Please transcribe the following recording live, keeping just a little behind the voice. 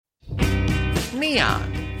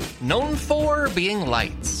Neon, known for being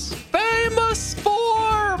lights, famous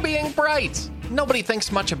for being bright. Nobody thinks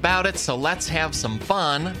much about it, so let's have some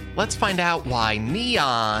fun. Let's find out why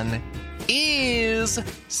neon is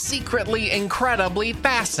secretly incredibly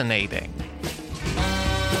fascinating.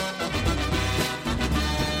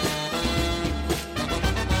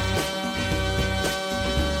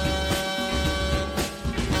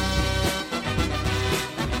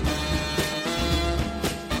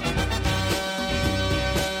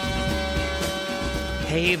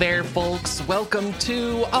 Hey there, folks. Welcome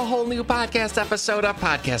to a whole new podcast episode, a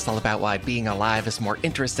podcast all about why being alive is more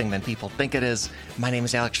interesting than people think it is. My name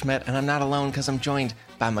is Alex Schmidt, and I'm not alone because I'm joined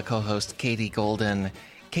by my co-host, Katie Golden.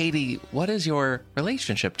 Katie, what is your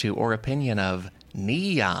relationship to or opinion of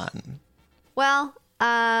neon? Well,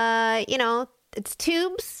 it's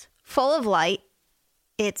tubes full of light.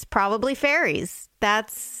 It's probably fairies.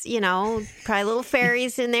 That's, probably little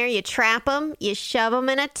fairies in there. You trap them, you shove them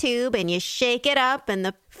in a tube, and you shake it up, and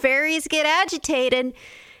the fairies get agitated,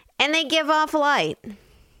 and they give off light.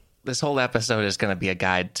 This whole episode is going to be a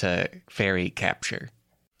guide to fairy capture.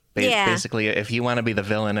 Basically, if you want to be the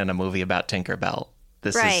villain in a movie about Tinkerbell,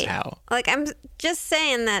 this is how. Like, I'm just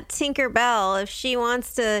saying that Tinkerbell, if she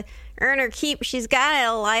wants to earn her keep, she's got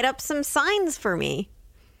to light up some signs for me.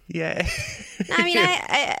 Yeah. I mean,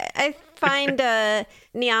 I find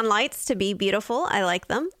neon lights to be beautiful. I like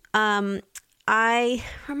them. I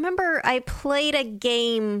remember I played a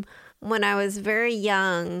game when I was very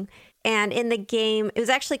young, and in the game, it was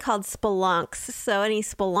actually called Spelunks. So any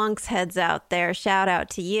Spelunks heads out there, shout out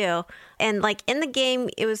to you. And like in the game,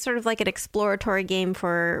 it was sort of like an exploratory game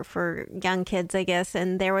for young kids, I guess.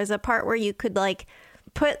 And there was a part where you could like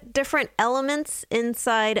put different elements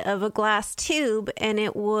inside of a glass tube and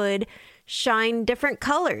it would shine different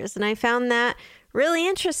colors. And I found that really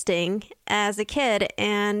interesting as a kid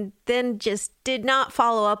and then just did not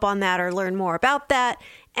follow up on that or learn more about that.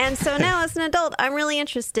 And so now as an adult, I'm really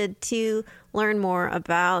interested to learn more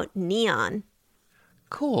about neon.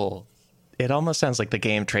 Cool. It almost sounds like the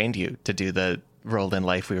game trained you to do the rolled in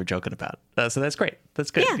life we were joking about. So that's great.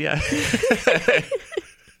 That's good. Yeah.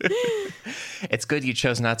 It's good you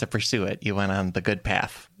chose not to pursue it. You went on the good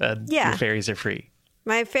path. Your fairies are free.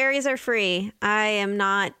 My fairies are free. I am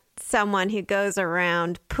not someone who goes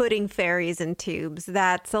around putting fairies in tubes.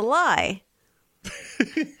 That's a lie.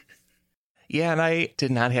 Yeah, and I did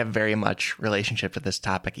not have very much relationship to this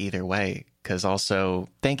topic either way, because also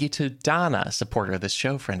thank you to Donna, supporter of this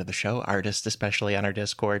show, friend of the show, artist, especially on our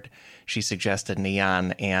Discord. She suggested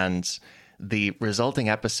neon, and the resulting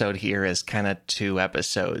episode here is kind of 2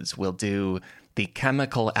 episodes. We'll do the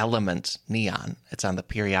chemical element neon. It's on the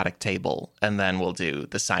periodic table. And then we'll do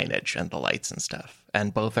the signage and the lights and stuff.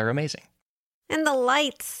 And both are amazing. And the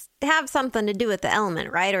lights have something to do with the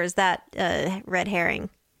element, right? Or is that red herring?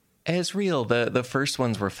 It's real. The first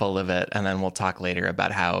ones were full of it. And then we'll talk later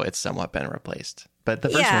about how it's somewhat been replaced. But the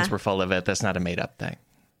first ones were full of it. That's not a made up thing.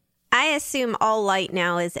 I assume all light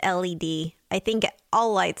now is LED. I think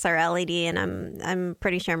all lights are LED, and I'm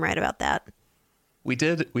pretty sure I'm right about that. We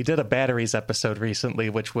did a batteries episode recently,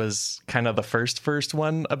 which was kind of the first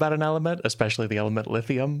one about an element, especially the element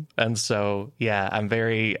lithium. And so, yeah, I'm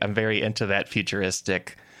very into that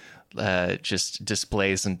futuristic, just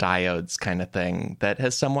displays and diodes kind of thing that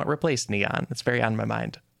has somewhat replaced neon. It's very on my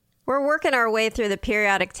mind. We're working our way through the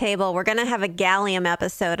periodic table. We're going to have a gallium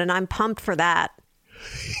episode, and I'm pumped for that.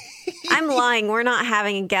 I'm lying. We're not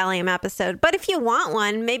having a gallium episode. But if you want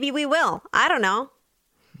one, maybe we will. I don't know.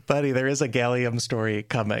 Buddy, there is a gallium story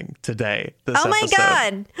coming today. Oh my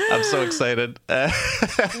God. I'm so excited.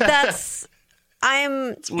 It's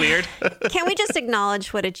weird. Can we just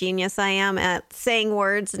acknowledge what a genius I am at saying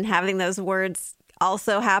words and having those words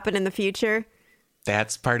also happen in the future?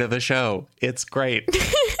 That's part of the show. It's great.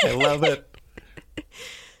 I love it.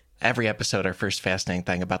 Every episode, our first fascinating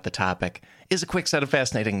thing about the topic is a quick set of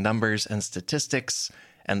fascinating numbers and statistics.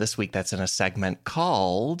 And this week, that's in a segment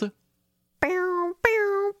called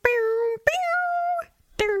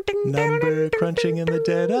Number Crunching in the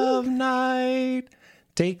Dead of Night.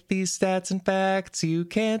 Take these stats and facts you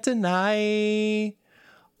can't deny.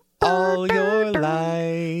 All your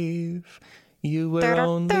life, you were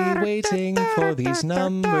only waiting for these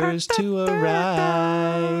numbers to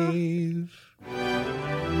arrive.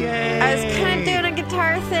 Yay! I was kind of doing a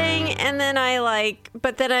guitar thing, and then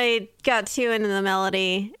but then I got too into the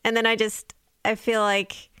melody, and then I feel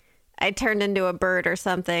like I turned into a bird or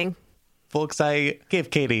something. Folks, I gave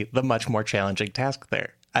Katie the much more challenging task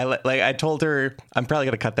there. I told her, I'm probably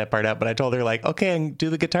going to cut that part out, but I told her okay, do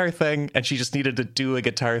the guitar thing. And she just needed to do a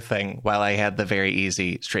guitar thing while I had the very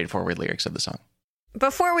easy, straightforward lyrics of the song.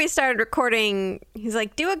 Before we started recording, he's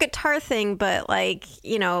like, do a guitar thing, but like,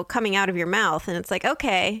 coming out of your mouth. And it's like,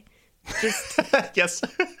 okay, just yes,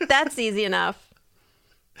 that's easy enough.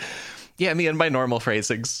 Yeah, me and my normal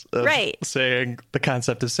phrasings of right. saying the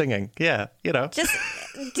concept of singing. Yeah, Just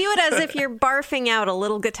do it as if you're barfing out a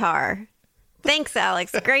little guitar. Thanks,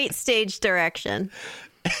 Alex. Great stage direction.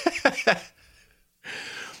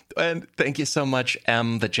 And thank you so much,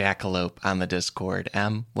 M the Jackalope on the Discord.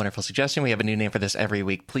 M, wonderful suggestion. We have a new name for this every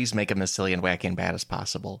week. Please make them as silly and wacky and bad as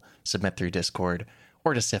possible. Submit through Discord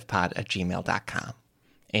or to sifpod@gmail.com.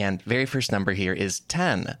 And very first number here is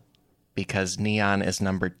 10, because neon is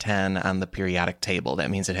numbered 10 on the periodic table.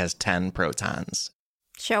 That means it has 10 protons.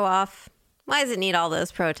 Show off. Why does it need all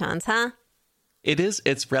those protons, huh?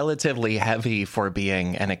 It's relatively heavy for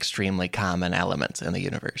being an extremely common element in the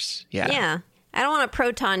universe. Yeah. I don't want to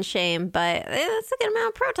proton shame, but it's a good amount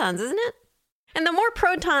of protons, isn't it? And the more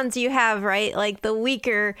protons you have, right, like the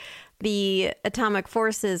weaker the atomic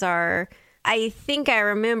forces are. I think I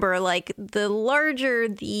remember, like, the larger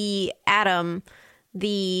the atom,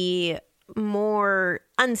 the more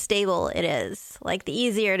unstable it is. Like, the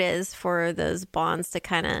easier it is for those bonds to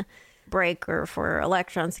kind of break or for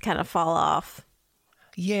electrons to kind of fall off.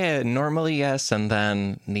 Yeah, normally, yes. And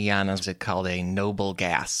then neon is called a noble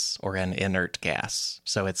gas or an inert gas.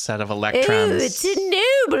 So instead of electrons... Ooh, it's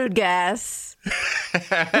a noble gas.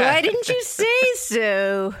 Why didn't you say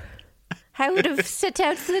so? I would have set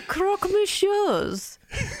out for the croque-monsieurs.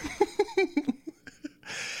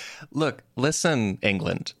 Look, listen,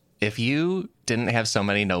 England. If you didn't have so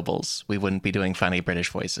many nobles, we wouldn't be doing funny British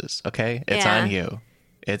voices, okay? It's on you.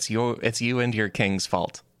 It's you and your king's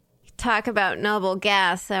fault. Talk about noble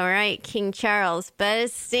gas, all right, King Charles, but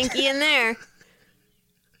it's stinky in there.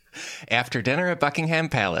 After dinner at Buckingham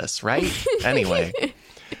Palace, right? Anyway.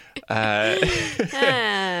 Because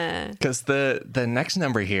the next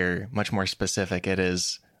number here, much more specific, it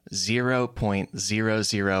is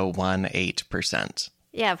 0.0018%.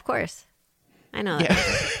 Yeah, of course. I know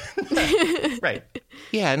that. Right.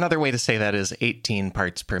 Yeah, another way to say that is 18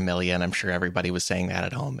 parts per million. I'm sure everybody was saying that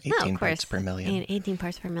at home. 18 parts per million. 18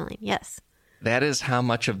 parts per million, yes. That is how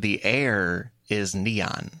much of the air is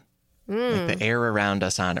neon. Like the air around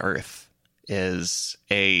us on Earth is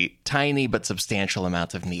a tiny but substantial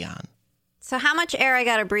amount of neon. So how much air I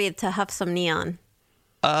gotta breathe to huff some neon?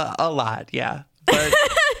 A lot, yeah.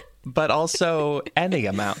 But also any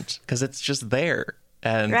amount, because it's just there.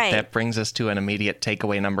 And that brings us to an immediate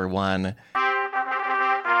takeaway number one.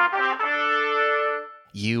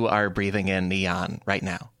 You are breathing in neon right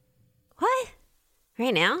now. What?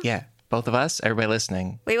 Right now? Yeah. Both of us, everybody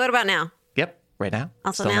listening. Wait, what about now? Yep. Right now.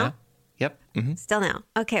 Also Still now? Yep. Mm-hmm. Still now.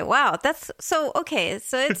 Okay, wow. That's so okay.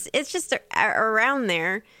 So it's just around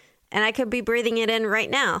there, and I could be breathing it in right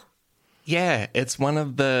now. Yeah, it's one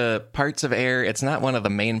of the parts of air. It's not one of the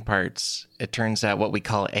main parts. It turns out what we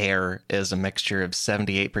call air is a mixture of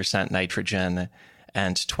 78% nitrogen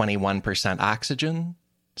and 21% oxygen.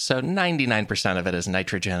 So 99% of it is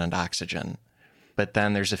nitrogen and oxygen. But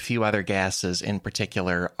then there's a few other gases, in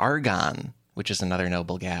particular argon, which is another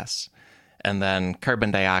noble gas. And then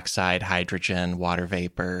carbon dioxide, hydrogen, water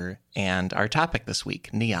vapor, and our topic this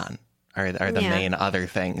week, neon, are the main other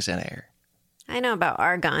things in air. I know about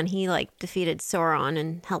Argon. He defeated Sauron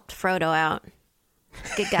and helped Frodo out.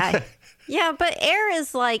 Good guy. Yeah, but air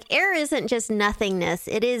isn't just nothingness.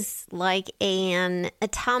 It is like an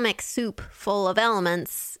atomic soup full of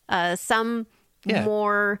elements. Some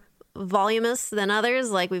more voluminous than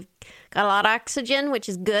others. Like we've got a lot of oxygen, which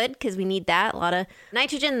is good because we need that. A lot of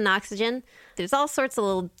nitrogen and oxygen. There's all sorts of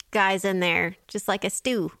little guys in there, just like a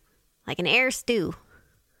stew, like an air stew.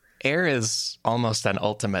 Air is almost an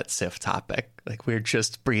ultimate Sif topic. Like we're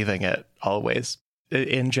just breathing it always.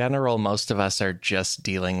 In general, most of us are just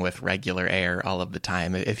dealing with regular air all of the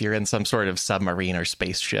time. If you're in some sort of submarine or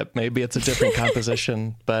spaceship, maybe it's a different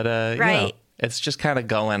composition. But it's just kind of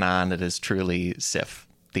going on. It is truly Sif,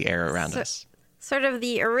 the air around us. Sort of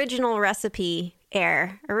the original recipe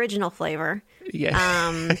air, original flavor.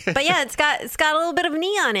 Yeah. But yeah, it's got a little bit of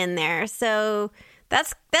neon in there. So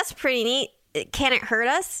that's pretty neat. Can it hurt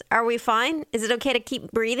us? Are we fine? Is it okay to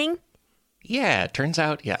keep breathing? Yeah, it turns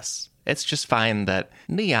out, yes. It's just fine that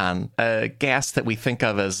neon, a gas that we think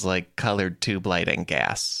of as like colored tube lighting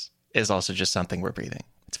gas, is also just something we're breathing.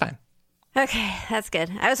 It's fine. Okay, that's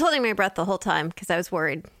good. I was holding my breath the whole time because I was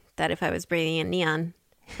worried that if I was breathing in neon,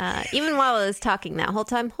 even while I was talking that whole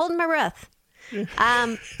time, holding my breath. So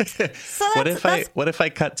what if I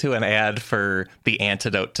cut to an ad for the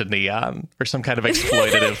antidote to neon or some kind of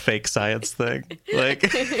exploitative fake science thing? Like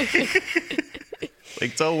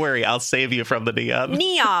Like, don't worry, I'll save you from the neon.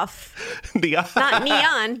 Neoff. Neon. Not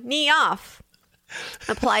neon, neoff.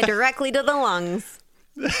 Apply directly to the lungs.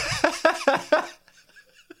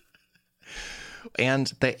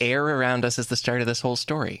 And the air around us is the start of this whole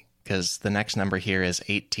story, because the next number here is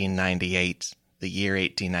 1898, the year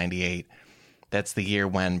 1898. That's the year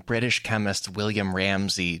when British chemist William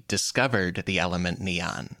Ramsay discovered the element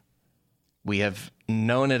neon. We have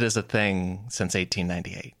known it as a thing since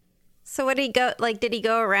 1898. So what did he go, like, did he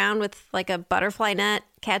go around with like a butterfly net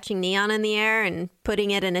catching neon in the air and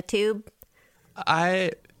putting it in a tube?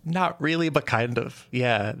 Not really, but kind of.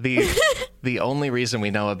 Yeah. The only reason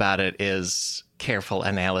we know about it is careful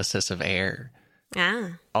analysis of air.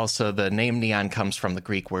 Ah. Also, the name neon comes from the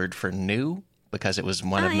Greek word for new, because it was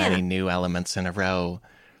one of many new elements in a row.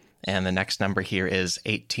 And the next number here is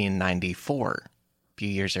 1894. A few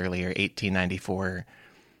years earlier, 1894.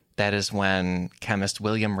 That is when chemist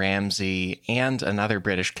William Ramsay and another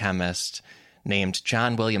British chemist named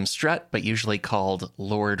John William Strutt, but usually called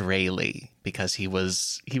Lord Rayleigh, because he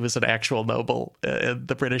was an actual noble in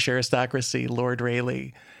the British aristocracy, Lord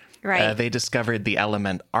Rayleigh. Right. They discovered the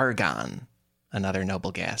element argon, another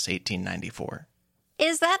noble gas, 1894.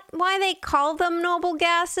 Is that why they call them noble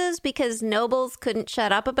gases? Because nobles couldn't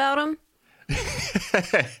shut up about them?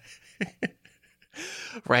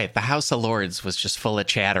 Right. The House of Lords was just full of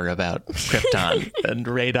chatter about krypton and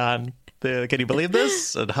radon. Can you believe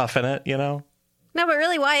this? And huffing it, you know? No, but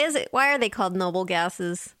really, why is it? Why are they called noble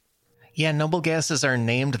gases? Yeah, noble gases are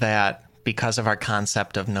named that because of our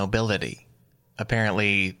concept of nobility.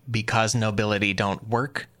 Apparently, because nobility don't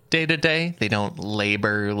work day to day, they don't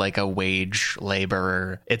labor like a wage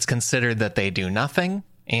laborer, it's considered that they do nothing,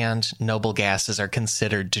 and noble gases are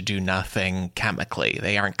considered to do nothing chemically.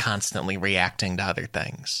 They aren't constantly reacting to other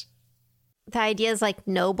things. The idea is like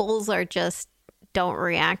nobles are just don't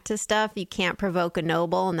react to stuff. You can't provoke a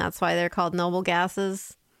noble, and that's why they're called noble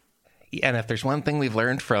gases. And if there's one thing we've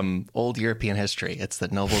learned from old European history, it's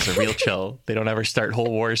that nobles are real chill. They don't ever start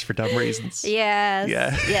whole wars for dumb reasons. Yes.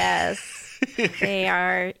 Yeah. Yes. They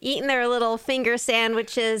are eating their little finger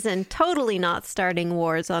sandwiches and totally not starting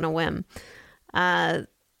wars on a whim.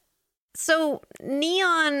 So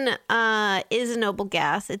neon is a noble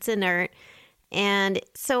gas. It's inert. And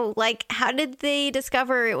so, like, how did they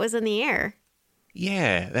discover it was in the air?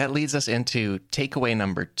 Yeah, that leads us into takeaway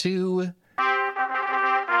number 2.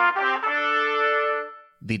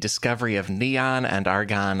 The discovery of neon and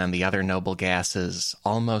argon and the other noble gases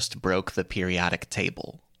almost broke the periodic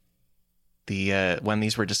table. When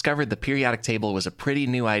these were discovered, the periodic table was a pretty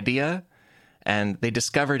new idea, and they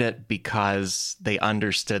discovered it because they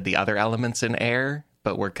understood the other elements in air,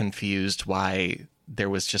 but were confused why there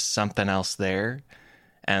was just something else there.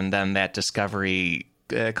 And then that discovery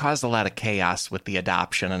caused a lot of chaos with the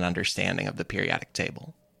adoption and understanding of the periodic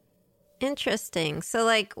table. Interesting. So,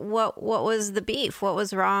 like, what was the beef? What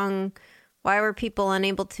was wrong? Why were people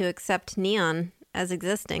unable to accept neon as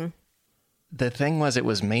existing? The thing was, it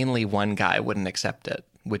was mainly one guy wouldn't accept it,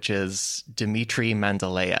 which is Dmitry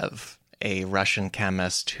Mendeleev, a Russian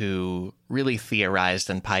chemist who really theorized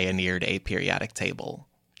and pioneered a periodic table.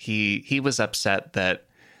 He was upset that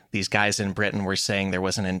these guys in Britain were saying there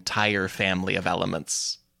was an entire family of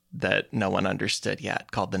elements that no one understood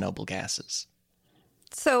yet, called the noble gases.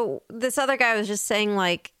 So this other guy was just saying,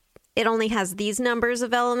 like, it only has these numbers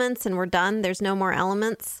of elements and we're done. There's no more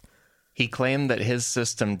elements. He claimed that his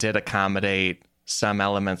system did accommodate some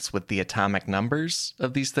elements with the atomic numbers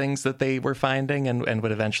of these things that they were finding and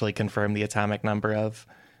would eventually confirm the atomic number of.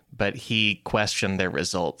 But he questioned their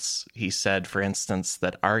results. He said, for instance,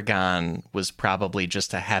 that argon was probably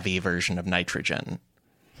just a heavy version of nitrogen,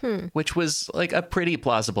 which was like a pretty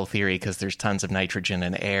plausible theory because there's tons of nitrogen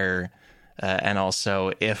in air. And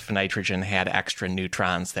also, if nitrogen had extra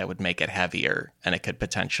neutrons, that would make it heavier, and it could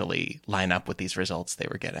potentially line up with these results they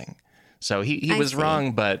were getting. So he was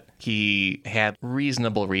wrong, but he had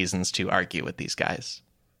reasonable reasons to argue with these guys.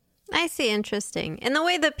 I see. Interesting. And the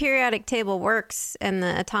way the periodic table works and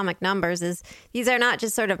the atomic numbers is these are not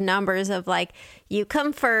just sort of numbers of like, you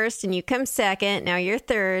come first and you come second, now you're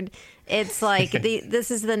third. It's like this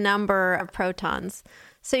is the number of protons.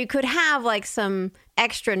 So you could have like some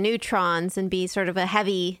extra neutrons and be sort of a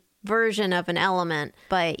heavy version of an element,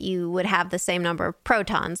 but you would have the same number of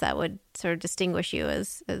protons that would sort of distinguish you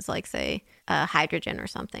as like, say, hydrogen or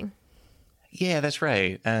something. Yeah, that's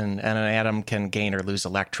right. And an atom can gain or lose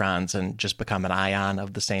electrons and just become an ion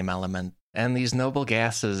of the same element. And these noble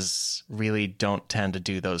gases really don't tend to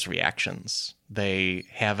do those reactions. They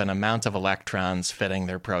have an amount of electrons fitting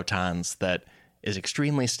their protons that is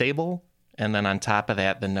extremely stable. And then on top of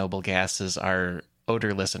that, the noble gases are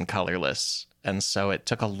odorless and colorless, And so it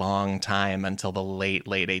took a long time until the late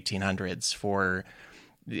 1800s for,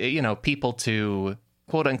 people to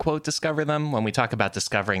quote unquote discover them. When we talk about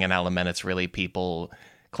discovering an element, it's really people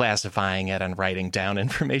classifying it and writing down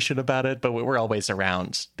information about it. But we're always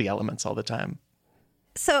around the elements all the time.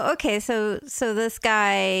 So, okay, so this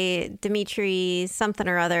guy, Dmitri something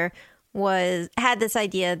or other, had this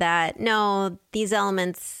idea that, no, these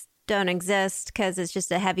elements don't exist because it's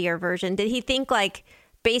just a heavier version. Did he think, like,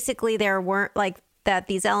 basically there weren't, like, that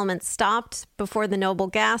these elements stopped before the noble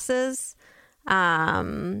gases,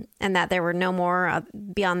 and that there were no more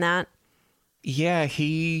beyond that? Yeah,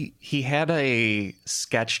 he had a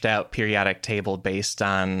sketched out periodic table based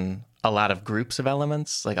on a lot of groups of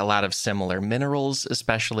elements, like a lot of similar minerals,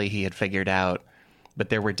 especially he had figured out. But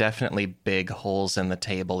there were definitely big holes in the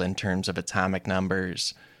table in terms of atomic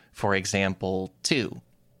numbers. For example, 2.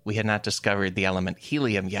 We had not discovered the element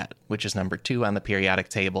helium yet, which is number 2 on the periodic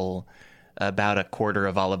table. About a quarter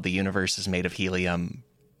of all of the universe is made of helium,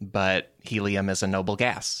 but helium is a noble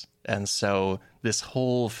gas. And so this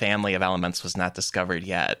whole family of elements was not discovered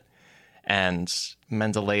yet. And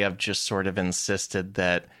Mendeleev just sort of insisted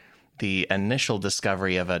that the initial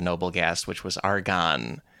discovery of a noble gas, which was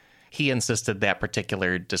argon, he insisted that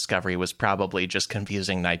particular discovery was probably just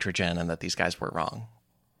confusing nitrogen and that these guys were wrong.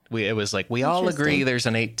 It was like, we all agree there's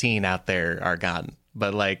an 18 out there, argon.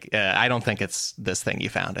 But I don't think it's this thing you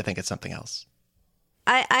found. I think it's something else.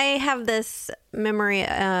 I have this memory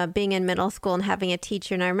being in middle school and having a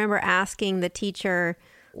teacher. And I remember asking the teacher,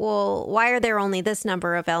 well, why are there only this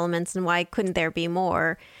number of elements and why couldn't there be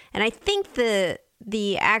more? And I think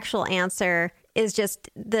the actual answer is just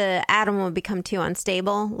the atom will become too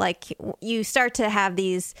unstable. Like, you start to have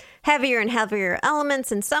these heavier and heavier elements,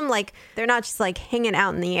 and some, like, they're not just like hanging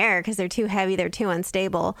out in the air because they're too heavy, they're too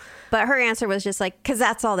unstable. But her answer was just like, because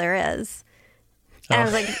that's all there is. And I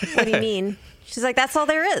was like, what do you mean? She's like, that's all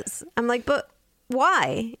there is. I'm like, but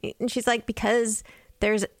why? And she's like, because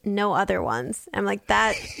there's no other ones. I'm like,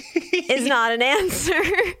 that is not an answer.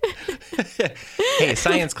 Hey,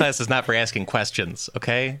 science class is not for asking questions,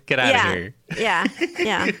 okay? Get out of here.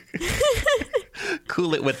 Yeah.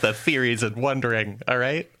 Cool it with the theories and wondering, all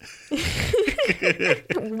right?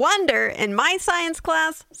 Wonder in my science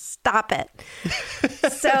class? Stop it.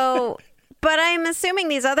 So, but I'm assuming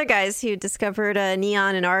these other guys who discovered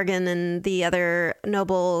neon and argon and the other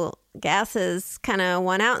noble gases kind of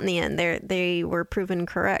won out in the end. They were proven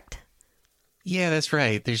correct. Yeah, that's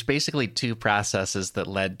right. There's basically 2 processes that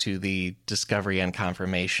led to the discovery and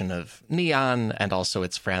confirmation of neon and also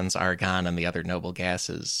its friends, argon, and the other noble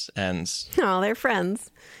gases. And they're friends.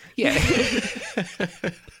 Yeah.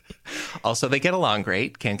 Also, they get along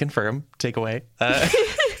great. Can confirm. Take away.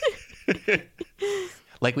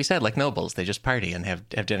 Like we said, like nobles, they just party and have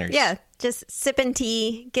dinners. Yeah, just sipping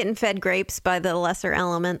tea, getting fed grapes by the lesser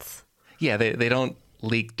elements. Yeah, they don't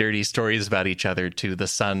leak dirty stories about each other to the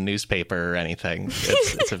Sun newspaper or anything.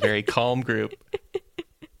 It's a very calm group.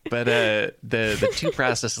 But the 2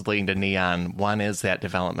 processes leading to neon, one is that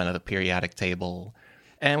development of the periodic table.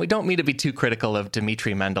 And we don't mean to be too critical of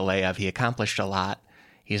Dmitri Mendeleev. He accomplished a lot.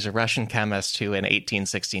 He's a Russian chemist who in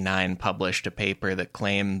 1869 published a paper that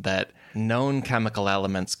claimed that known chemical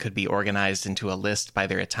elements could be organized into a list by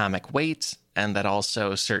their atomic weight, and that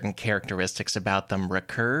also certain characteristics about them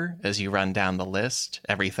recur as you run down the list.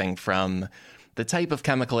 Everything from the type of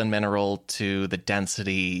chemical and mineral to the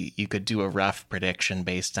density. You could do a rough prediction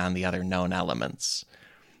based on the other known elements.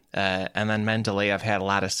 And then Mendeleev had a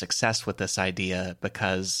lot of success with this idea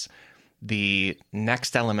because the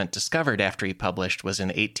next element discovered after he published was in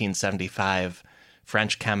 1875.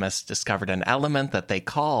 French chemists discovered an element that they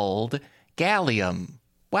called gallium.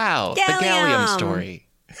 Wow, gallium. The gallium story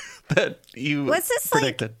that you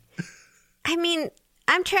predicted. I mean,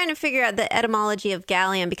 I'm trying to figure out the etymology of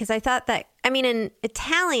gallium because I thought that, in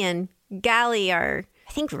Italian, galli are,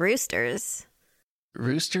 I think, roosters.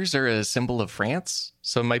 Roosters are a symbol of France,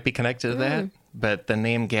 so it might be connected to that. But the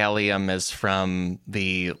name gallium is from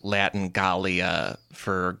the Latin Gallia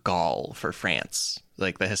for Gaul, for France,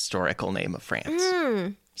 like the historical name of France.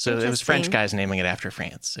 So it was French guys naming it after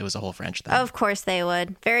France. It was a whole French thing. Of course they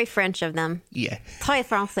would. Very French of them. Yeah. Très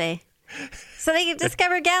français. So they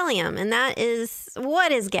discovered gallium, and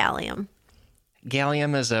what is gallium?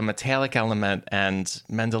 Gallium is a metallic element, and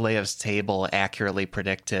Mendeleev's table accurately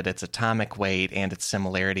predicted its atomic weight and its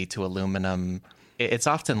similarity to aluminum. It's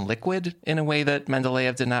often liquid in a way that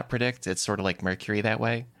Mendeleev did not predict. It's sort of like mercury that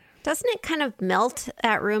way. Doesn't it kind of melt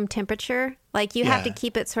at room temperature? Like you have to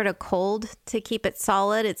keep it sort of cold to keep it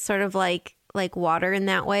solid. It's sort of like water in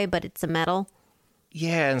that way, but it's a metal.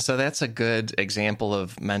 Yeah, and so that's a good example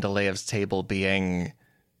of Mendeleev's table being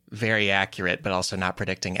very accurate, but also not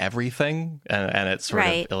predicting everything. And it sort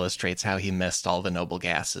Right. of illustrates how he missed all the noble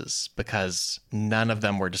gases because none of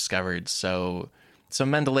them were discovered. So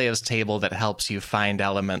Mendeleev's table that helps you find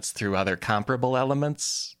elements through other comparable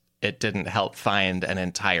elements, it didn't help find an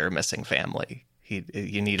entire missing family.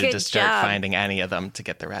 You needed Good to start job. finding any of them to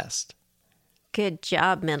get the rest. Good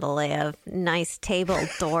job, Mendeleev. Nice table,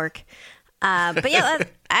 dork. But yeah,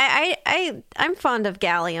 I'm fond of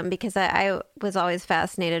gallium because I was always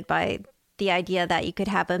fascinated by the idea that you could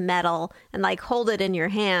have a metal and like hold it in your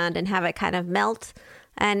hand and have it kind of melt.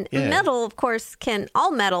 And Yeah. metal, of course,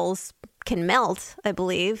 all metals can melt, I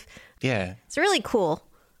believe. Yeah. It's really cool.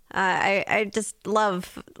 I just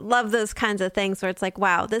love those kinds of things where it's like,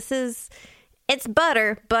 wow, it's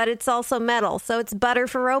butter, but it's also metal. So it's butter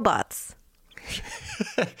for robots.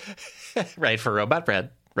 Right, for robot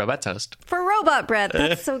bread, robot toast. For robot bread.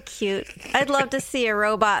 That's so cute. I'd love to see a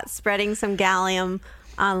robot spreading some gallium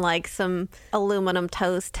on like some aluminum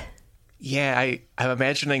toast. Yeah, I'm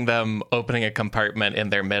imagining them opening a compartment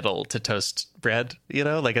in their middle to toast bread,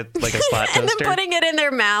 like a slot And toaster. then putting it in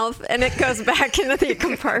their mouth and it goes back into the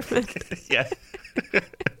compartment. Yeah.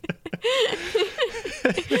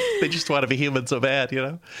 They just want to be human so bad,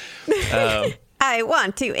 I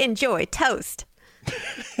want to enjoy toast.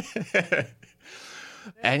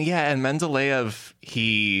 And Mendeleev,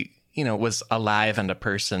 he, was alive and a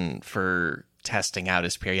person for testing out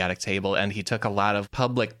his periodic table, and he took a lot of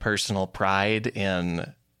public personal pride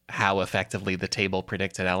in how effectively the table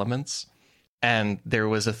predicted elements. And there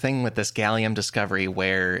was a thing with this gallium discovery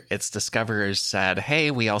where its discoverers said,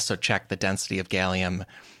 hey, we also checked the density of gallium.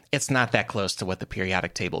 It's not that close to what the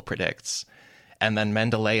periodic table predicts. And then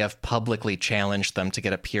Mendeleev publicly challenged them to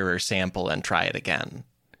get a purer sample and try it again.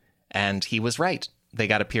 And he was right. They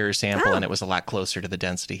got a purer sample, and it was a lot closer to the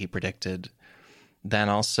density he predicted. Then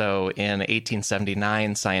also in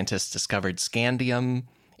 1879, scientists discovered scandium.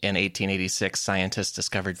 In 1886, scientists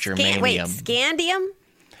discovered germanium. Wait, scandium?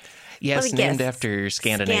 Yes, Let me named guess. after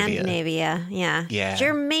Scandinavia. Scandinavia, yeah. Yeah.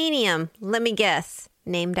 Germanium, let me guess.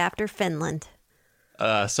 Named after Finland.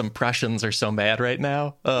 Some Prussians are so mad right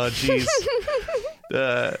now. Oh, jeez.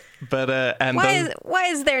 Why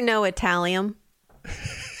is there no Italium?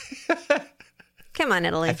 Come on,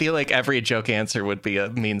 Italy. I feel like every joke answer would be a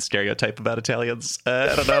mean stereotype about Italians.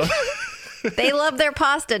 I don't know. They love their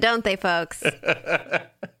pasta, don't they, folks?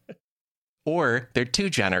 Or they're too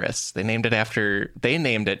generous. They named it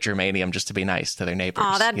germanium just to be nice to their neighbors.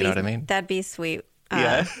 Oh, you know what I mean? That'd be sweet.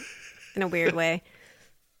 Yeah. In a weird way.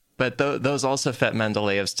 But those also fit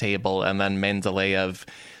Mendeleev's table, and then Mendeleev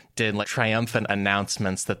did triumphant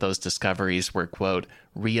announcements that those discoveries were, quote,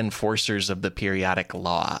 reinforcers of the periodic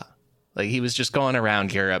law. Like, he was just going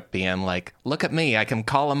around Europe being like, look at me, I can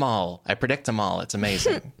call them all. I predict them all. It's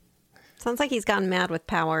amazing. Sounds like he's gotten mad with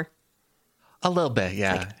power. A little bit,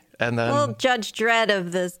 yeah. And then, A little Judge Dredd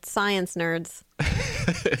of the science nerds.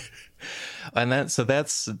 and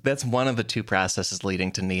that's one of the two processes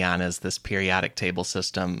leading to neon, is this periodic table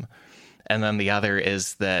system. And then the other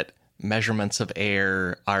is that measurements of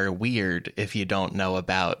air are weird if you don't know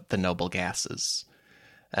about the noble gases.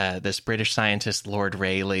 This British scientist, Lord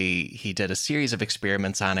Rayleigh, he did a series of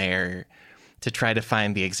experiments on air to try to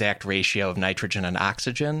find the exact ratio of nitrogen and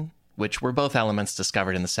oxygen, which were both elements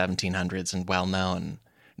discovered in the 1700s and well known.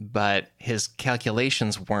 But his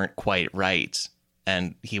calculations weren't quite right,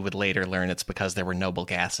 and he would later learn it's because there were noble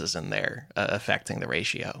gases in there affecting the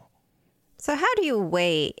ratio. So how do you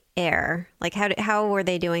weigh air? Like, how were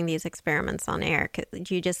they doing these experiments on air? Could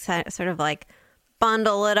you just sort of like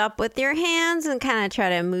bundle it up with your hands and kind of try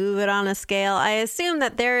to move it on a scale? I assume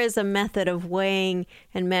that there is a method of weighing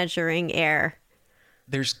and measuring air.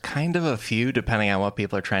 There's kind of a few, depending on what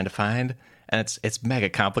people are trying to find, and it's mega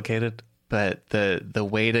complicated. But the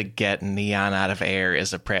way to get neon out of air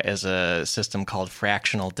is a system called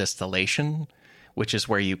fractional distillation, which is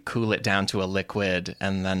where you cool it down to a liquid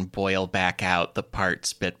and then boil back out the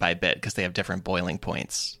parts bit by bit because they have different boiling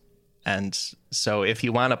points. And so if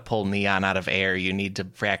you want to pull neon out of air, you need to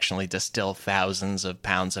fractionally distill thousands of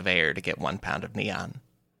pounds of air to get 1 pound of neon.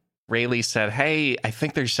 Rayleigh said, hey, I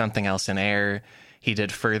think there's something else in air. He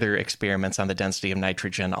did further experiments on the density of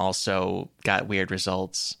nitrogen, also got weird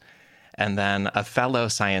results. And then a fellow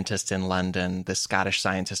scientist in London, the Scottish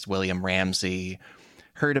scientist William Ramsay,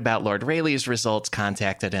 heard about Lord Rayleigh's results,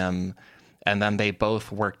 contacted him, and then they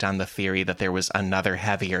both worked on the theory that there was another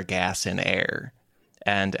heavier gas in air.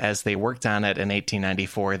 And as they worked on it in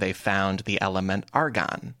 1894, they found the element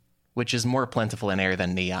argon, which is more plentiful in air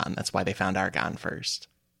than neon. That's why they found argon first.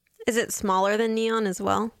 Is it smaller than neon as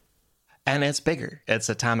well? And it's bigger. It's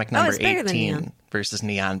atomic Oh, number it's bigger than 18 neon. versus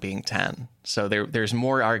neon being 10. So there's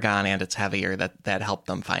more argon and it's heavier that helped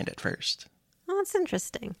them find it first. Oh, that's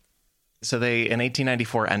interesting. So they, in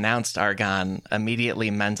 1894, announced argon.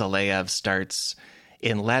 Immediately, Mendeleev starts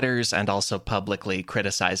in letters and also publicly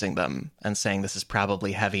criticizing them and saying this is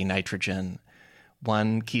probably heavy nitrogen.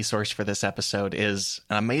 One key source for this episode is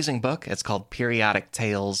an amazing book. It's called Periodic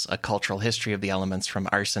Tales, A Cultural History of the Elements from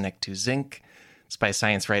Arsenic to Zinc. It's by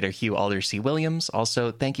science writer Hugh Alder-C. Williams.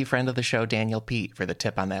 Also, thank you, friend of the show, Daniel Pete, for the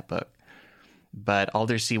tip on that book. But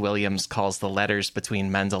Alder-C. Williams calls the letters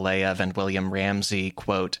between Mendeleev and William Ramsay,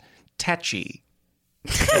 quote, tetchy.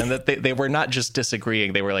 And that they were not just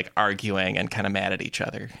disagreeing, they were like arguing and kind of mad at each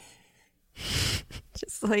other.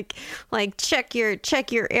 Just like check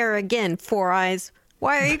your air again, Four Eyes.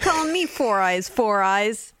 Why are you calling me Four Eyes, Four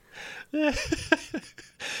Eyes?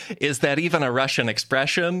 Is that even a Russian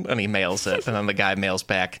expression? And he mails it, and then the guy mails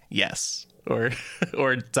back, yes. Or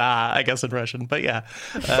da, I guess in Russian, but yeah.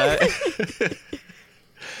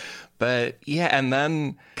 But yeah, and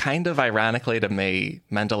then kind of ironically to me,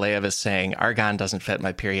 Mendeleev is saying, argon doesn't fit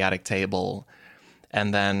my periodic table.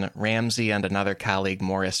 And then Ramsay and another colleague,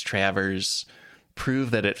 Morris Travers, prove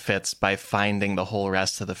that it fits by finding the whole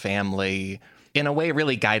rest of the family in a way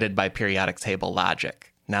really guided by periodic table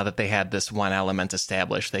logic. Now that they had this one element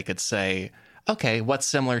established, they could say, okay, what's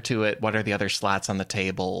similar to it? What are the other slots on the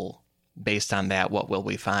table? Based on that, what will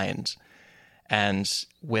we find? And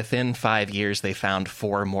within 5 years, they found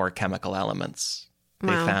 4 more chemical elements.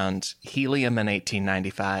 Wow. They found helium in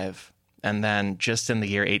 1895. And then just in the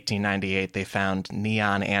year 1898, they found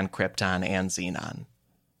neon and krypton and xenon.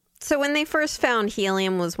 So when they first found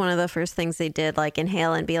helium was one of the first things they did, like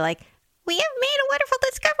inhale and be like, we have made a wonderful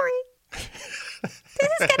discovery. This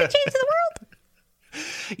is going to change the world.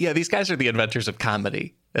 Yeah, these guys are the inventors of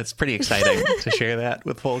comedy. It's pretty exciting to share that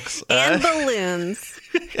with folks. And balloons.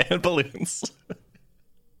 And balloons.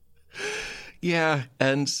 Yeah,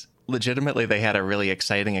 and legitimately they had a really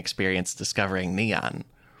exciting experience discovering neon.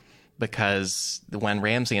 Because when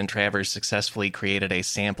Ramsay and Travers successfully created a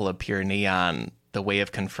sample of pure neon, the way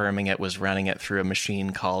of confirming it was running it through a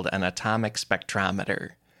machine called an atomic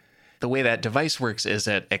spectrometer. The way that device works is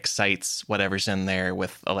it excites whatever's in there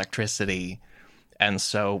with electricity. And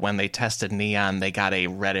so when they tested neon, they got a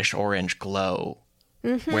reddish-orange glow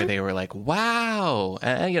where they were like, wow.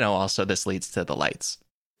 And, also this leads to the lights.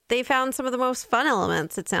 They found some of the most fun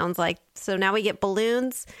elements, it sounds like. So now we get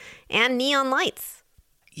balloons and neon lights.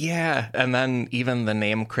 Yeah, and then even the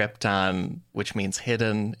name krypton, which means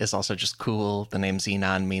hidden, is also just cool. The name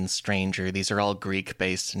xenon means stranger. These are all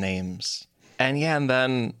Greek-based names. And yeah, and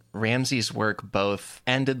then Ramsay's work both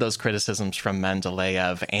ended those criticisms from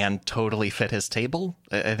Mendeleev and totally fit his table.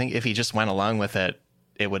 I think if he just went along with it,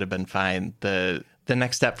 it would have been fine. The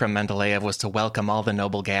next step from Mendeleev was to welcome all the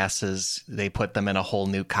noble gases. They put them in a whole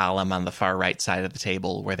new column on the far right side of the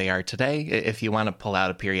table where they are today. If you want to pull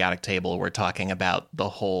out a periodic table, we're talking about the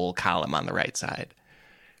whole column on the right side.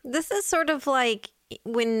 This is sort of like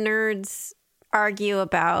when nerds argue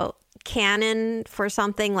about canon for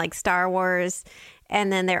something like Star Wars,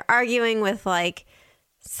 and then they're arguing with like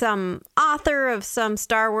some author of some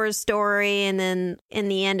Star Wars story, and then in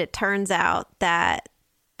the end it turns out that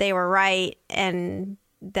they were right, and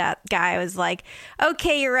that guy was like,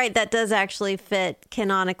 okay, you're right, that does actually fit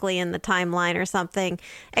canonically in the timeline or something,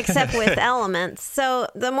 except with elements. So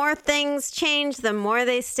the more things change, the more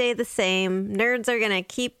they stay the same. Nerds are going to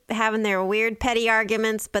keep having their weird petty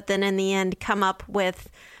arguments, but then in the end come up with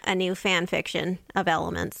a new fan fiction of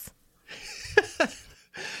elements.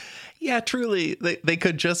 Yeah, truly, they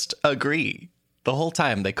could just agree. The whole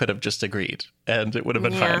time they could have just agreed, and it would have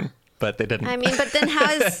been fine, but they didn't. I mean, but then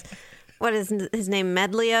how is, what is his name,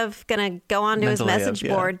 Medleyev, going to go onto his message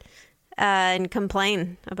board and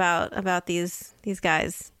complain about these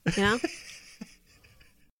guys, you know?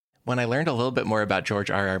 When I learned a little bit more about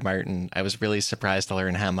George R.R. Martin, I was really surprised to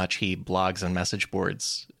learn how much he blogs on message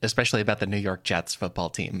boards, especially about the New York Jets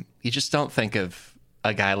football team. You just don't think of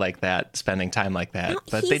a guy like that spending time like that,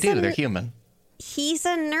 but they do. They're human. He's a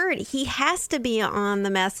nerd. He has to be on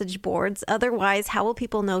the message boards. Otherwise, how will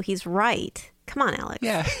people know he's right? Come on, Alex.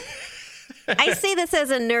 Yeah. I say this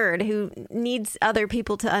as a nerd who needs other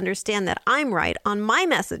people to understand that I'm right on my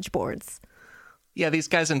message boards. Yeah, these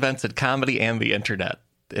guys invented comedy and the internet.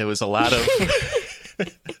 It was a lot of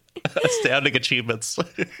astounding achievements.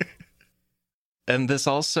 And this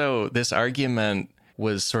argument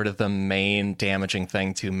was sort of the main damaging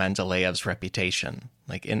thing to Mendeleev's reputation.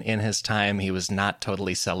 Like in his time, he was not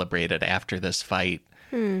totally celebrated after this fight.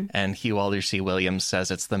 And Hugh Aldersey Williams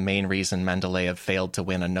says it's the main reason Mendeleev failed to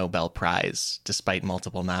win a Nobel Prize, despite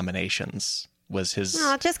multiple nominations, was his...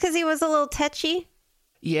 Oh, just because he was a little tetchy?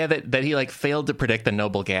 Yeah, that he failed to predict the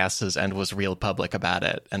noble gases and was real public about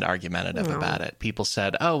it and argumentative about it. People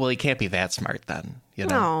said, "Oh, well, he can't be that smart then." You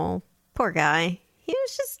know? Oh, poor guy. He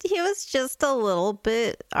was just a little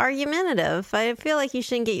bit argumentative. I feel like you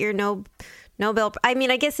shouldn't get your Nobel. I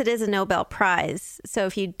mean, I guess it is a Nobel Prize. So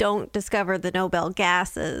if you don't discover the Nobel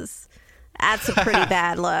gases, that's a pretty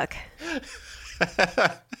bad look.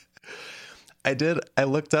 I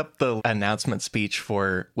looked up the announcement speech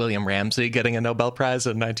for William Ramsey getting a Nobel Prize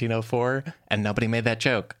in 1904, and nobody made that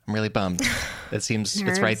joke. I'm really bummed. It seems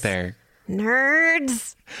it's right there.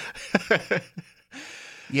 Nerds.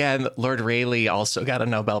 Yeah, and Lord Rayleigh also got a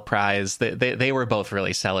Nobel Prize. They were both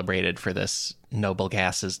really celebrated for this noble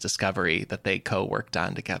gases discovery that they co-worked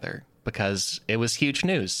on together, because it was huge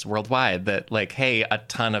news worldwide that, hey, a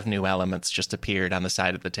ton of new elements just appeared on the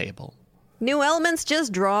side of the table. New elements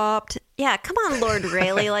just dropped. Yeah, come on, Lord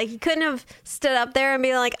Rayleigh. You couldn't have stood up there and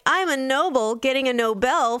be like, I'm a noble getting a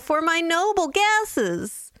Nobel for my noble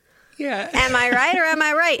gases. Yeah. Am I right or am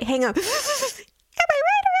I right? Hang on. Am I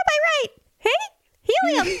right or am I right? Hey,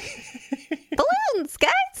 helium. Balloons,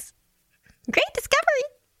 guys. Great discovery.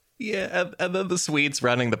 Yeah, and then the Swedes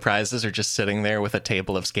running the prizes are just sitting there with a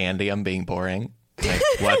table of scandium being boring.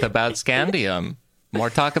 What about scandium? More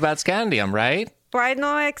talk about scandium, right? Why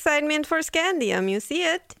no excitement for scandium? You see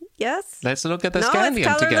it? Yes? Let's look at the scandium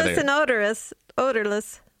scandium together. No, together. it's colorless and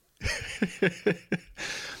odorless.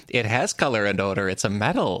 It has color and odor. It's a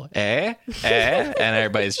metal, eh? And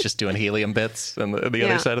everybody's just doing helium bits on the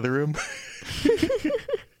other side of the room.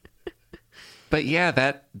 But yeah,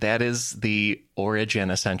 that is the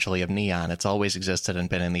origin, essentially, of neon. It's always existed and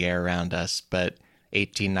been in the air around us, but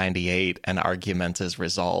 1898, an argument is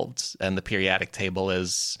resolved, and the periodic table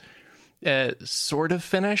is... sort of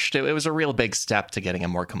finished. It was a real big step to getting a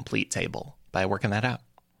more complete table by working that out.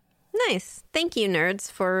 Nice. Thank you, nerds,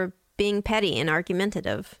 for being petty and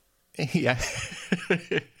argumentative. Yeah.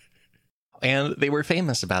 And they were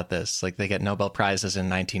famous about this. They get Nobel Prizes in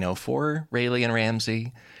 1904, Rayleigh and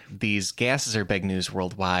Ramsey. These gases are big news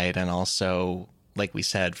worldwide. And also, like we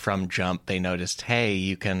said, from jump, they noticed, hey,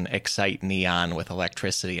 you can excite neon with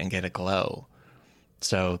electricity and get a glow.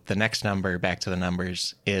 So the next number, back to the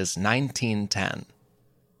numbers, is 1910.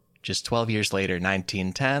 Just 12 years later,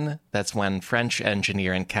 1910, that's when French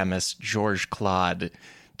engineer and chemist Georges Claude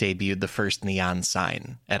debuted the first neon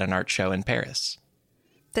sign at an art show in Paris.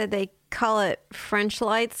 Did they call it French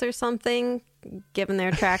lights or something, given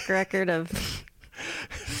their track record of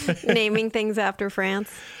naming things after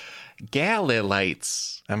France? Galley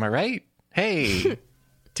lights. Am I right? Hey,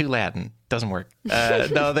 too Latin. Doesn't work.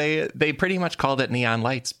 No, they pretty much called it neon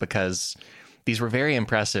lights because these were very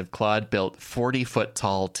impressive. Claude built 40-foot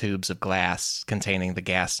tall tubes of glass containing the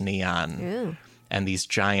gas neon. Ew. And these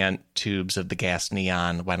giant tubes of the gas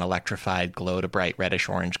neon, when electrified, glowed a bright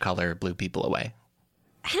reddish-orange color, blew people away.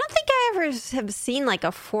 I don't think I ever have seen a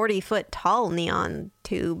 40-foot tall neon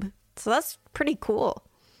tube. So that's pretty cool.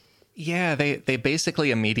 Yeah, they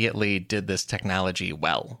basically immediately did this technology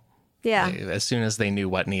well. Yeah. As soon as they knew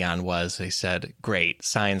what neon was, they said, great,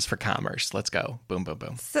 signs for commerce. Let's go. Boom, boom,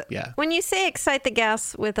 boom. So yeah. When you say excite the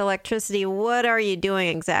gas with electricity, what are you doing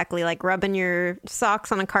exactly? Rubbing your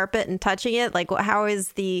socks on a carpet and touching it?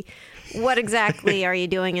 What exactly are you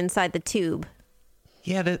doing inside the tube?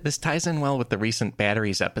 Yeah, this ties in well with the recent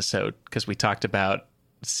batteries episode, because we talked about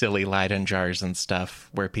silly Leyden jars and stuff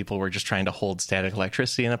where people were just trying to hold static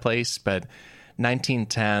electricity in a place. But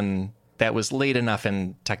 1910... that was late enough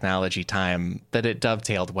in technology time that it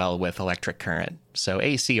dovetailed well with electric current. So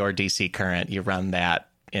AC or DC current, you run that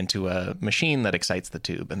into a machine that excites the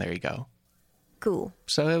tube, and there you go. Cool.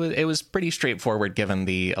 So it was pretty straightforward given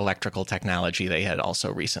the electrical technology they had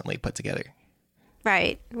also recently put together.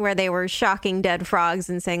 Right, where they were shocking dead frogs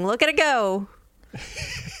and saying, look at it go.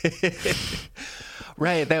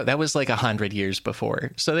 Right, that was 100 years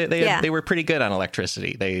before. So they were pretty good on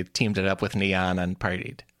electricity. They teamed it up with neon and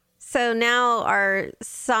partied. So now our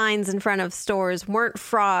signs in front of stores weren't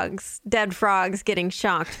frogs, dead frogs getting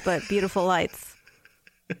shocked, but beautiful lights.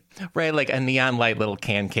 Right, like a neon light little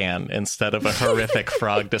can instead of a horrific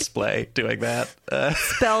frog display doing that.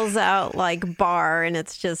 Spells out bar, and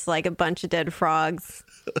it's just a bunch of dead frogs.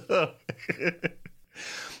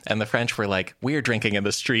 And the French were like, we're drinking in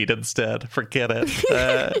the street instead. Forget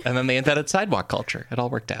it. And then they invented sidewalk culture. It all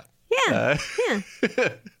worked out. Yeah, yeah.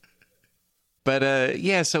 But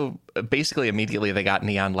so basically immediately they got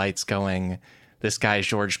neon lights going. This guy,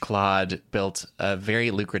 Georges Claude, built a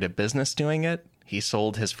very lucrative business doing it. He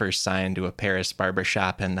sold his first sign to a Paris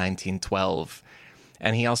barbershop in 1912.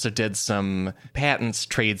 And he also did some patents,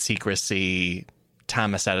 trade secrecy,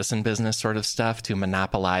 Thomas Edison business sort of stuff to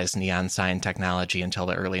monopolize neon sign technology until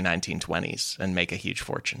the early 1920s and make a huge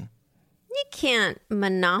fortune. You can't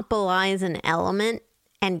monopolize an element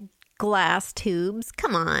and glass tubes.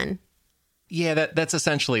 Come on. Yeah, that's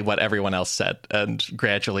essentially what everyone else said, and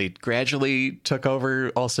gradually took over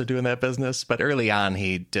also doing that business. But early on,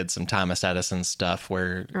 he did some Thomas Edison stuff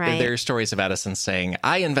where there are stories of Edison saying,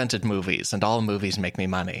 I invented movies and all movies make me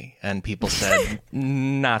money. And people said,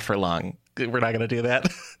 not for long. We're not going to do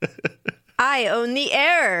that. I own the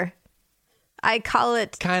air. I call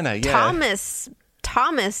it Thomas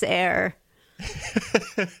air.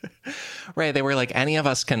 Right, they were like, any of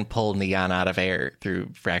us can pull neon out of air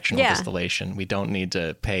through fractional distillation. We don't need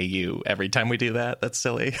to pay you every time we do that. That's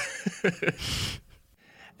silly.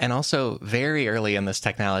 And also, very early in this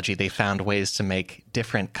technology, they found ways to make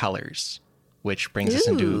different colors, which brings us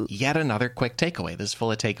into yet another quick takeaway. This is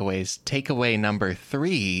full of takeaways. Takeaway number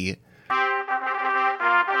 3.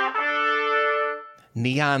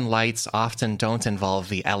 Neon lights often don't involve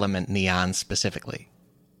the element neon specifically.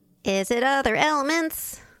 Is it other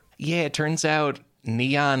elements? Yeah, it turns out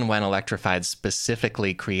neon, when electrified,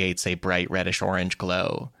 specifically creates a bright reddish-orange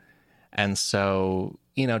glow. And so,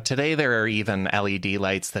 today there are even LED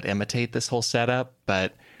lights that imitate this whole setup,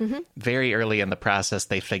 but very early in the process,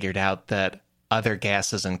 they figured out that other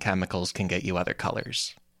gases and chemicals can get you other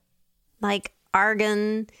colors. Like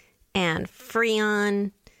argon and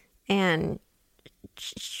freon and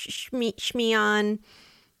schmeon.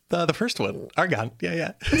 The first one, argon.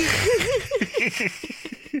 Yeah.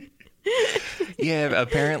 Yeah,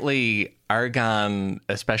 apparently argon,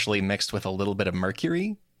 especially mixed with a little bit of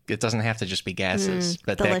mercury, it doesn't have to just be gases,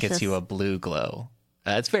 but delicious. That gets you a blue glow.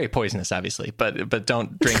 It's very poisonous, obviously, but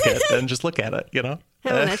don't drink it and just look at it,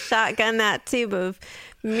 I want to shotgun that tube of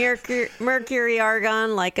mercury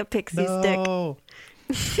argon like a pixie stick.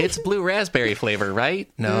 It's blue raspberry flavor,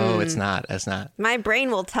 right? No, it's not. It's not. My brain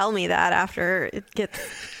will tell me that after it gets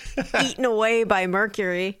eaten away by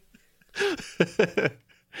mercury.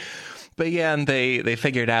 But yeah, and they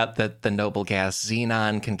figured out that the noble gas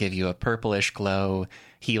xenon can give you a purplish glow.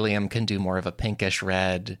 Helium can do more of a pinkish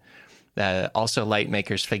red. Also, light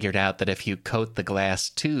makers figured out that if you coat the glass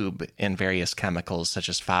tube in various chemicals, such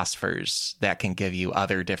as phosphors, that can give you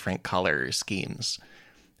other different color schemes.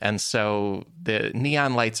 And so the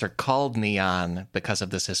neon lights are called neon because of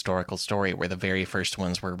this historical story where the very first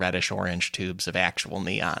ones were reddish-orange tubes of actual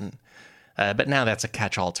neon. But now that's a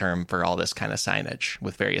catch-all term for all this kind of signage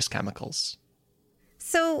with various chemicals.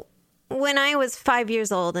 So when I was 5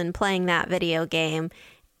 years old and playing that video game,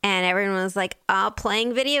 and everyone was like,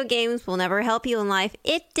 playing video games will never help you in life.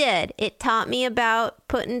 It did. It taught me about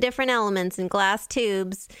putting different elements in glass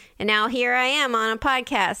tubes. And now here I am on a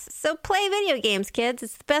podcast. So play video games, kids.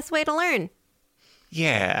 It's the best way to learn.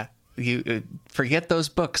 Yeah. You forget those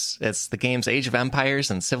books. It's the games Age of Empires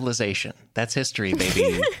and Civilization. That's history,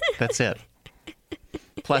 baby. That's it.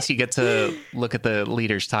 Plus, you get to look at the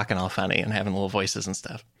leaders talking all funny and having little voices and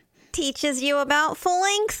stuff. Teaches you about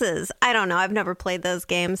phalanxes. I don't know. I've never played those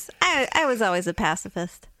games. I was always a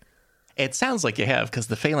pacifist. It sounds like you have, because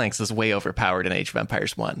the phalanx is way overpowered in Age of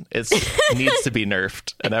Empires 1. It needs to be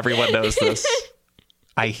nerfed, and everyone knows this.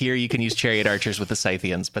 I hear you can use chariot archers with the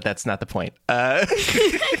Scythians, but that's not the point.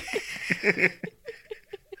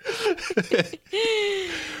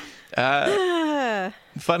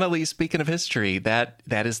 Funnily, speaking of history, that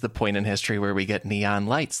is the point in history where we get neon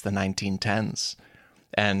lights, the 1910s.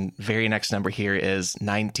 And very next number here is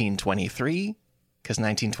 1923, because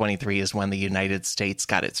 1923 is when the United States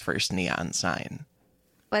got its first neon sign.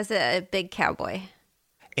 Was it a big cowboy?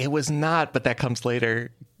 It was not, but that comes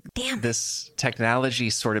later. Damn. This technology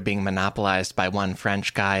sort of being monopolized by one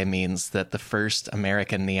French guy means that the first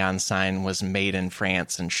American neon sign was made in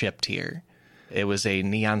France and shipped here. It was a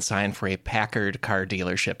neon sign for a Packard car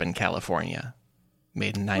dealership in California,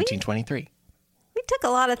 made in 1923. We took a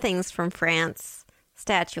lot of things from France.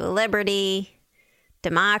 Statue of Liberty,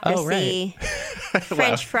 democracy,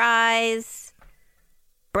 French fries,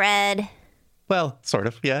 bread. Well, sort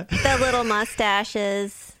of, yeah. The little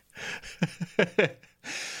mustaches.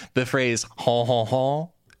 The phrase "hon hon hon"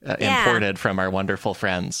 imported from our wonderful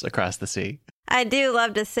friends across the sea. I do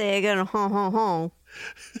love to say again, hon hon hon.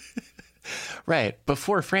 Right.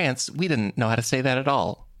 Before France, we didn't know how to say that at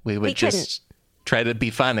all. We would just try to be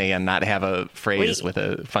funny and not have a phrase with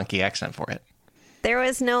a funky accent for it. There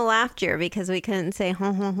was no laughter because we couldn't say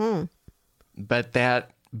hon hon hon. But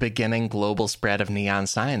that beginning global spread of neon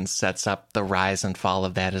signs sets up the rise and fall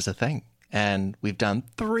of that as a thing. And we've done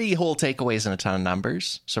 3 whole takeaways and a ton of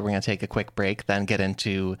numbers. So we're going to take a quick break, then get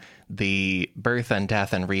into the birth and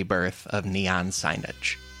death and rebirth of neon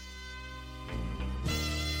signage.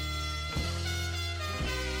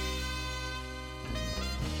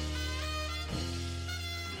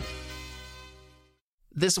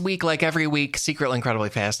 This week, like every week, Secretly Incredibly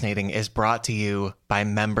Fascinating is brought to you by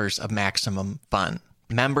members of Maximum Fun.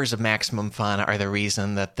 Members of Maximum Fun are the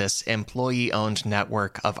reason that this employee-owned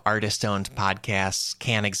network of artist-owned podcasts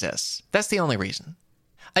can exist. That's the only reason.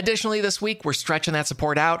 Additionally, this week, we're stretching that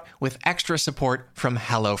support out with extra support from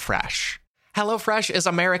HelloFresh. HelloFresh is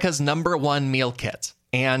America's #1 meal kit,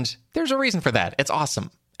 and there's a reason for that. It's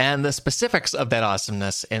awesome. And the specifics of that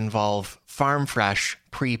awesomeness involve farm-fresh,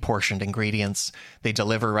 pre-portioned ingredients. They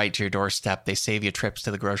deliver right to your doorstep. They save you trips to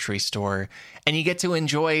the grocery store. And you get to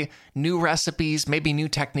enjoy new recipes, maybe new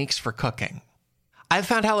techniques for cooking. I've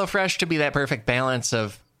found HelloFresh to be that perfect balance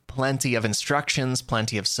of plenty of instructions,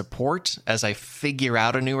 plenty of support as I figure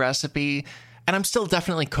out a new recipe. And I'm still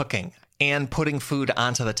definitely cooking and putting food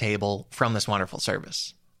onto the table from this wonderful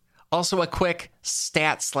service. Also, a quick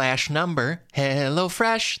stat/number.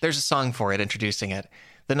 HelloFresh. There's a song for it, introducing it.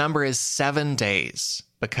 The number is 7 days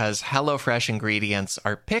because HelloFresh ingredients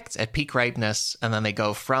are picked at peak ripeness and then they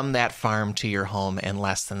go from that farm to your home in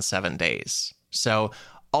less than 7 days. So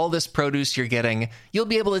all this produce you're getting, you'll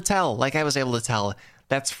be able to tell, like I was able to tell,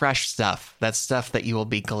 that's fresh stuff. That's stuff that you will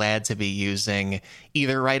be glad to be using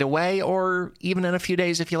either right away or even in a few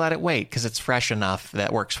days if you let it wait because it's fresh enough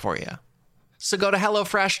that works for you. So go to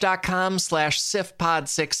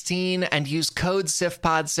HelloFresh.com/SIFPod16 and use code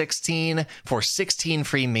SIFPod16 for 16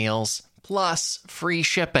 free meals plus free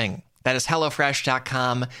shipping. That is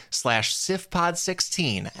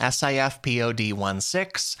HelloFresh.com/SIFPod16,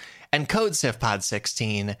 SIFPOD16, and code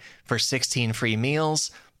SIFPod16 for 16 free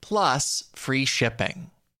meals plus free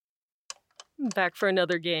shipping. Back for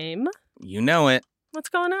another game. You know it. What's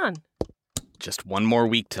going on? Just one more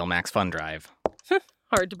week till Max Fun Drive.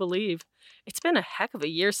 Hard to believe. It's been a heck of a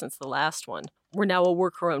year since the last one. We're now a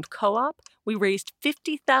worker-owned co-op. We raised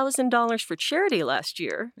 $50,000 for charity last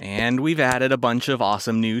year. And we've added a bunch of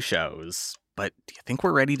awesome new shows. But do you think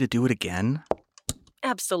we're ready to do it again?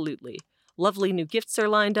 Absolutely. Lovely new gifts are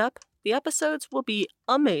lined up. The episodes will be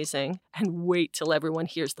amazing. And wait till everyone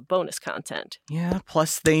hears the bonus content. Yeah,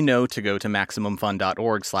 plus they know to go to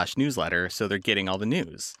MaximumFun.org/newsletter, so they're getting all the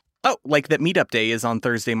news. Oh, like that meetup day is on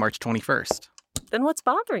Thursday, March 21st. Then what's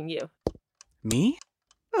bothering you? Me?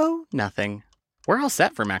 Oh, nothing. We're all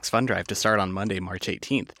set for Max Fun Drive to start on Monday, March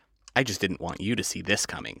 18th. I just didn't want you to see this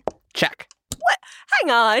coming. Check. What?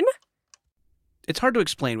 Hang on. It's hard to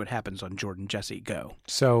explain what happens on Jordan Jesse Go.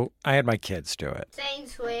 So I had my kids do it. Saying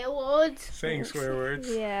swear words. Saying swear words.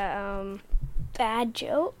 Yeah, bad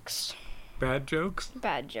jokes. Bad jokes?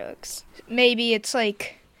 Bad jokes. Maybe it's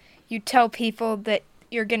like you tell people that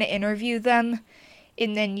you're going to interview them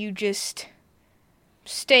and then you just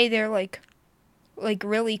stay there like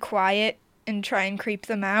really quiet and try and creep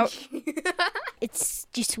them out. It's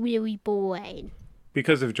just really boring.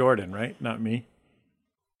 Because of Jordan, right? Not me.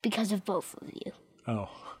 Because of both of you. Oh.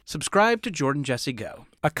 Subscribe to Jordan Jesse Go.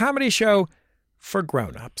 A comedy show for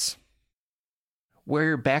grown-ups.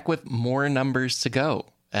 We're back with more numbers to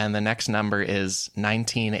go, and the next number is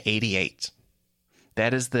 1988.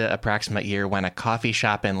 That is the approximate year when a coffee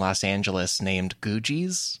shop in Los Angeles named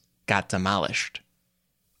Guji's got demolished.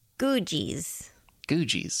 Guji's.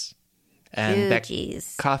 And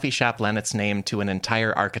Guji's. that coffee shop lent its name to an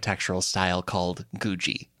entire architectural style called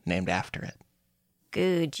Guji, named after it.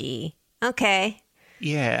 Guji. Okay.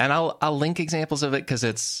 Yeah, and I'll link examples of it because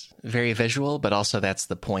it's very visual, but also that's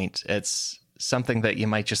the point. It's something that you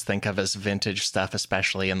might just think of as vintage stuff,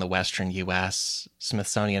 especially in the Western U.S.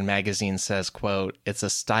 Smithsonian Magazine says, quote, "It's a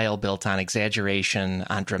style built on exaggeration,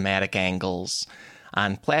 on dramatic angles,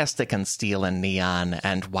 on plastic and steel and neon,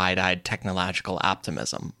 and wide-eyed technological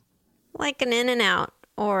optimism." Like an In-N-Out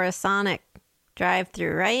or a Sonic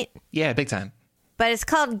drive-through, right? Yeah, big time. But it's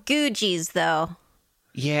called Guji's, though.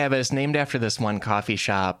 Yeah, but it's named after this one coffee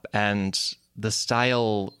shop, and the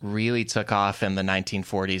style really took off in the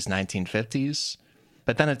 1940s, 1950s.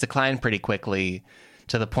 But then it declined pretty quickly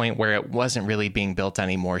to the point where it wasn't really being built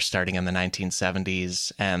anymore starting in the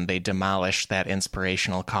 1970s, and they demolished that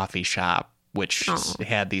inspirational coffee shop, which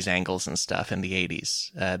had these angles and stuff in the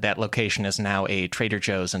 80s. That location is now a Trader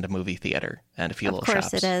Joe's and a movie theater and a few little shops.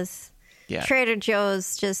 Of course it is. Yeah. Trader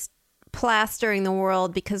Joe's just plastering the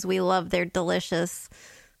world because we love their delicious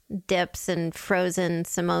dips and frozen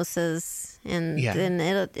samosas. And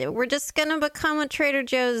then we're just going to become a Trader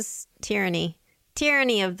Joe's tyranny.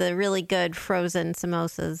 Tyranny of the really good frozen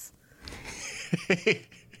samosas.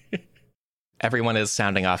 Everyone is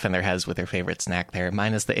sounding off in their heads with their favorite snack there.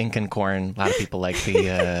 Mine is the Incan corn. A lot of people like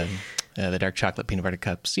the dark chocolate peanut butter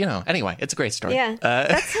cups. Anyway, it's a great story. Yeah,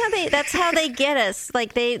 that's how they get us.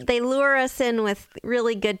 Like they lure us in with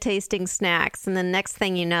really good tasting snacks, and the next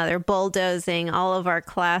thing you know, they're bulldozing all of our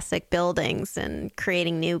classic buildings and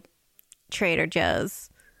creating new Trader Joe's.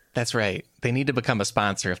 That's right. They need to become a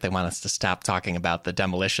sponsor if they want us to stop talking about the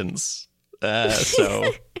demolitions.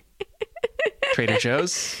 So Trader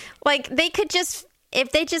Joe's. Like they could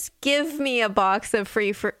if they just give me a box of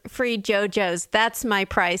free JoJo's, that's my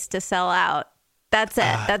price to sell out. That's it.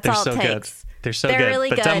 That's all it takes. Good. They're so They're good. really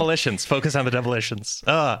but good. Demolitions. Focus on the demolitions.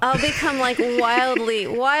 I'll become like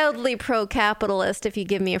wildly pro-capitalist if you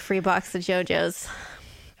give me a free box of JoJo's.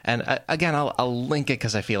 And again, I'll link it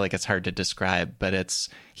because I feel like it's hard to describe, but it's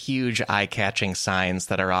huge eye-catching signs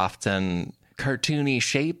that are often cartoony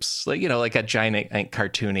shapes, like a giant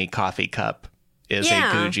cartoony coffee cup is a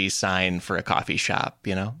Gucci sign for a coffee shop,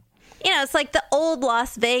 It's like the old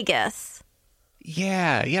Las Vegas.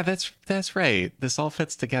 Yeah, that's right. This all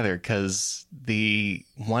fits together because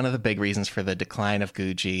one of the big reasons for the decline of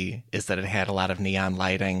Gucci is that it had a lot of neon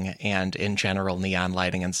lighting, and in general, neon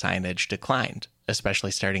lighting and signage declined,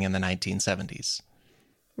 especially starting in the 1970s.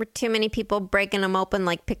 Were too many people breaking them open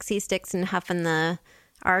like pixie sticks and huffing the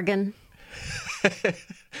argon?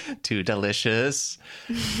 Too delicious.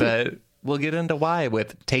 But we'll get into why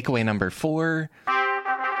with takeaway number 4.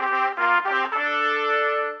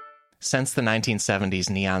 Since the 1970s,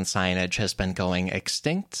 neon signage has been going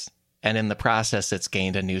extinct, and in the process, it's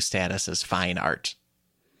gained a new status as fine art.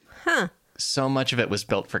 Huh. So much of it was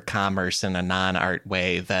built for commerce in a non-art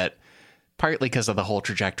way that, partly because of the whole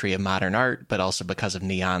trajectory of modern art, but also because of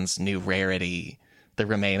neon's new rarity, the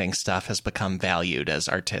remaining stuff has become valued as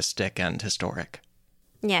artistic and historic.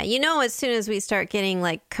 Yeah, as soon as we start getting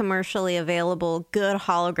like commercially available good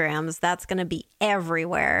holograms, that's going to be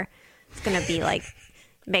everywhere. It's going to be like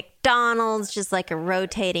McDonald's, just like a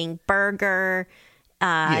rotating burger.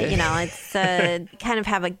 It's kind of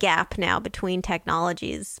have a gap now between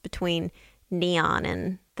technologies, between neon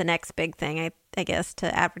and the next big thing, I guess,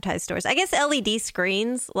 to advertise stores. I guess LED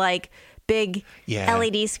screens, like big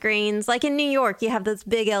LED screens. Like in New York, you have those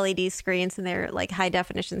big LED screens, and they're like high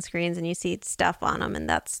definition screens, and you see stuff on them, and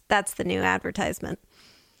that's the new advertisement.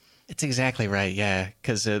 It's exactly right, yeah,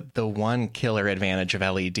 because the one killer advantage of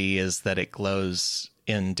LED is that it glows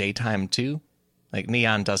in daytime too. Like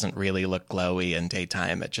neon doesn't really look glowy in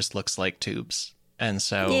daytime. It just looks like tubes. And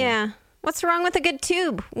so... Yeah. What's wrong with a good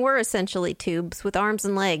tube? We're essentially tubes with arms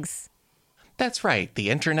and legs. That's right. The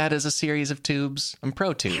internet is a series of tubes. I'm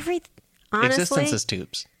pro tube. Honestly, existence is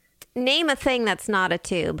tubes. Name a thing that's not a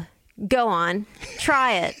tube. Go on.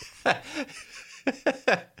 Try it.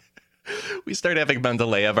 We start having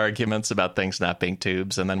Mendeleev arguments about things not being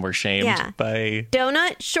tubes, and then we're shamed by...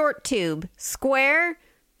 Donut, short tube. Square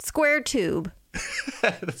tube.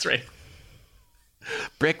 That's right.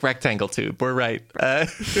 Brick, rectangle tube. We're right.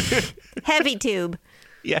 Heavy tube.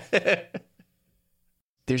 Yeah.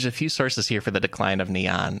 There's a few sources here for the decline of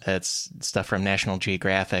neon. It's stuff from National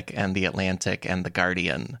Geographic and The Atlantic and The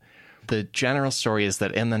Guardian. The general story is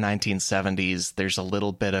that in the 1970s, there's a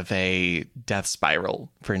little bit of a death spiral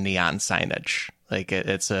for neon signage. Like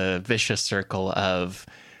it's a vicious circle of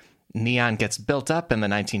neon gets built up in the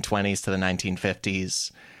 1920s to the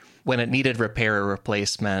 1950s. When it needed repair or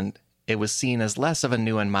replacement, it was seen as less of a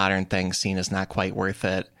new and modern thing, seen as not quite worth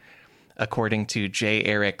it. According to J.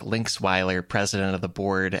 Eric Linksweiler, president of the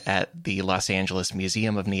board at the Los Angeles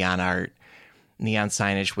Museum of Neon Art, neon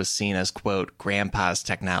signage was seen as, quote, grandpa's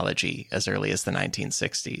technology as early as the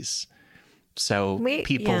 1960s. So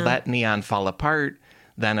people let neon fall apart.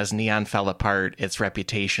 Then as neon fell apart, its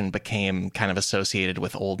reputation became kind of associated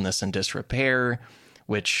with oldness and disrepair,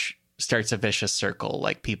 which starts a vicious circle.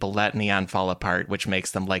 Like people let neon fall apart, which makes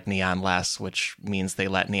them like neon less, which means they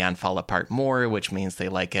let neon fall apart more, which means they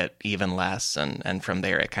like it even less. And from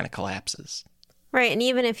there, it kind of collapses. Right. And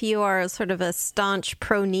even if you are sort of a staunch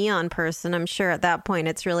pro-neon person, I'm sure at that point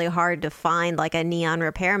it's really hard to find like a neon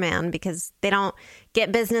repairman because they don't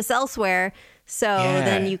get business elsewhere. So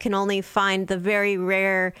then you can only find the very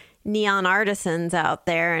rare neon artisans out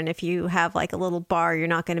there. And if you have like a little bar, you're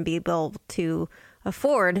not going to be able to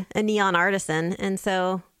afford a neon artisan. And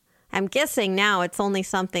so I'm guessing now it's only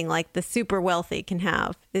something like the super wealthy can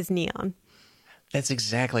have is neon. That's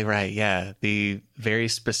exactly right. Yeah. The very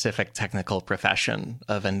specific technical profession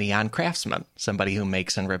of a neon craftsman, somebody who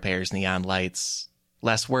makes and repairs neon lights.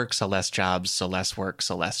 Less work, so less jobs, so less work,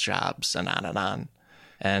 so less jobs, and on and on.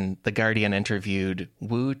 And The Guardian interviewed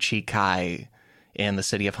Wu Chi-kai in the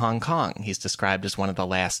city of Hong Kong. He's described as one of the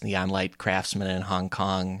last neon light craftsmen in Hong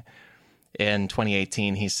Kong. In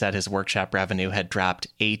 2018, he said his workshop revenue had dropped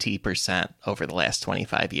 80% over the last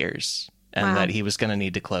 25 years, and that he was going to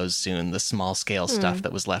need to close soon. The small-scale stuff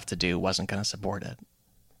that was left to do wasn't going to support it.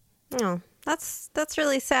 Oh, that's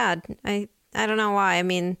really sad. I don't know why. I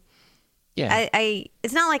mean, Yeah. I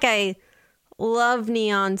it's not like I love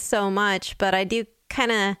Neon so much, but I do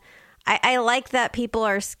kind of I like that people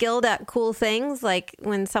are skilled at cool things. Like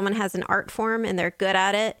when someone has an art form and they're good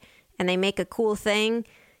at it and they make a cool thing,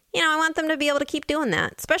 I want them to be able to keep doing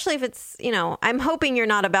that, especially if it's, I'm hoping you're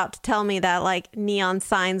not about to tell me that like neon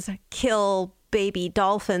signs kill baby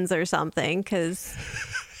dolphins or something, because,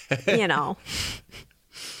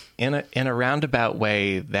 In a roundabout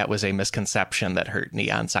way, that was a misconception that hurt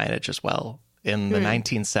neon signage as well. In the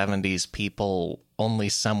 1970s, people only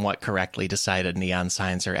somewhat correctly decided neon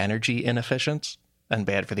signs are energy inefficient and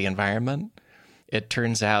bad for the environment. It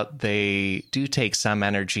turns out they do take some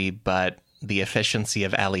energy, but the efficiency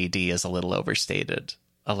of LED is a little overstated.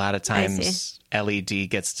 A lot of times,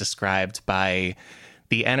 LED gets described by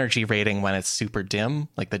the energy rating when it's super dim,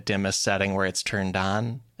 like the dimmest setting where it's turned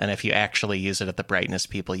on. And if you actually use it at the brightness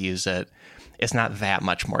people use it, it's not that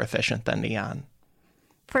much more efficient than neon.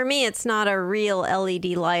 For me, it's not a real LED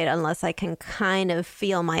light unless I can kind of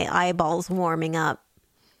feel my eyeballs warming up.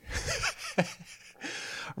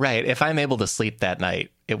 Right. If I'm able to sleep that night,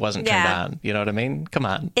 it wasn't turned on. You know what I mean? Come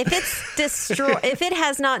on. If it's if it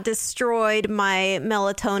has not destroyed my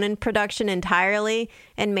melatonin production entirely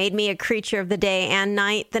and made me a creature of the day and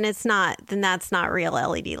night, then that's not real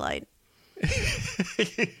LED light.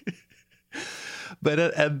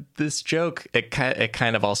 But this joke, it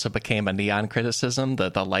kind of also became a neon criticism,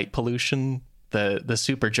 the light pollution. The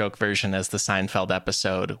super joke version is the Seinfeld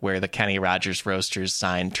episode where the Kenny Rogers Roasters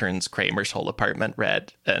sign turns Kramer's whole apartment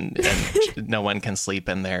red and no one can sleep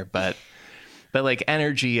in there. But like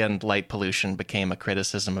energy and light pollution became a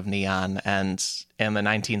criticism of neon. And in the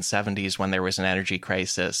 1970s, when there was an energy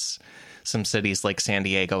crisis, some cities like San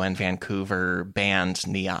Diego and Vancouver banned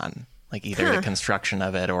neon, like either the construction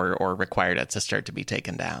of it or required it to start to be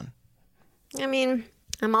taken down. I mean,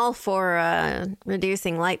 I'm all for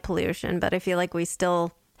reducing light pollution, but I feel like we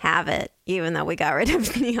still have it, even though we got rid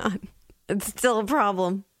of neon. It's still a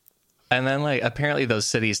problem. And then, like, apparently those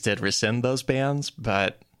cities did rescind those bans,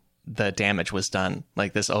 but the damage was done.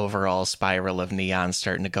 Like, this overall spiral of neon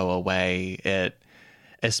starting to go away. It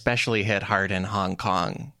especially hit hard in Hong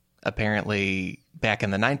Kong. Apparently, back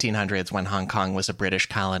in the 1900s, when Hong Kong was a British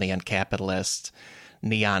colony and capitalist,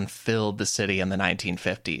 neon filled the city in the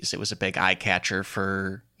 1950s. It was a big eye catcher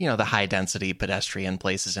for, the high density pedestrian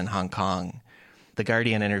places in Hong Kong. The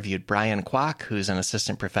Guardian interviewed Brian Kwok, who's an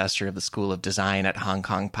assistant professor of the School of Design at Hong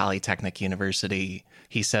Kong Polytechnic University.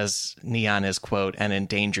 He says neon is, quote, an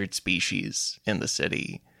endangered species in the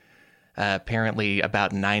city. Apparently,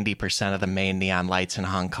 about 90% of the main neon lights in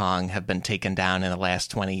Hong Kong have been taken down in the last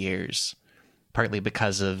 20 years, partly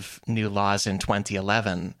because of new laws in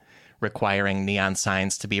 2011 requiring neon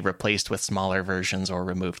signs to be replaced with smaller versions or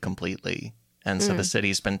removed completely. And so the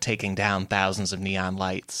city's been taking down thousands of neon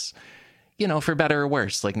lights, for better or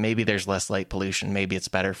worse. Like, maybe there's less light pollution, maybe it's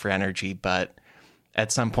better for energy, but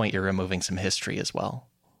at some point you're removing some history as well.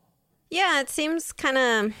 Yeah, it seems kind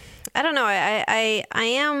of, I don't know. I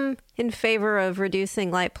am in favor of reducing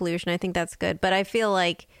light pollution. I think that's good. But I feel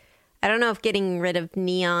like, I don't know if getting rid of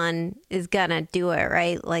neon is gonna do it,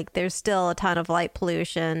 right? Like, there's still a ton of light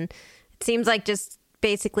pollution. It seems like just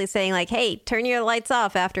basically saying like, hey, turn your lights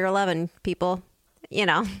off after 11, people,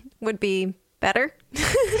 would be better.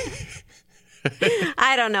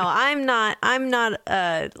 I don't know. I'm not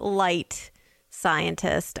a light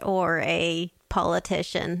scientist or a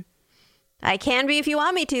politician. I can be if you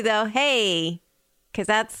want me to, though. Hey, because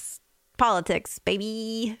that's politics,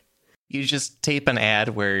 baby. You just tape an ad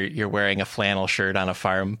where you're wearing a flannel shirt on a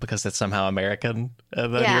farm because it's somehow American.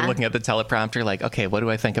 And then you're looking at the teleprompter like, okay, what do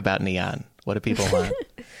I think about neon? What do people want?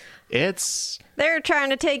 They're trying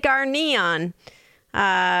to take our neon.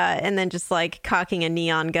 And then just like cocking a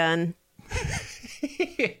neon gun.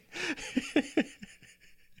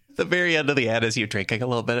 The very end of the ad is you drinking a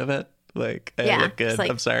little bit of it. Like, I look good.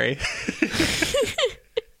 Like... I'm sorry.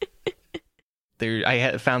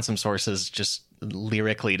 I found some sources just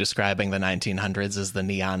lyrically describing the 1900s as the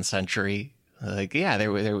neon century. Like, yeah,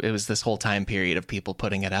 it was this whole time period of people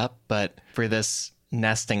putting it up, but for this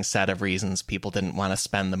nesting set of reasons, people didn't want to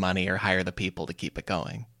spend the money or hire the people to keep it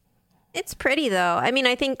going. It's pretty, though. I mean,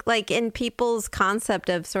 I think like in people's concept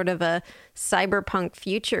of sort of a cyberpunk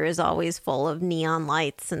future is always full of neon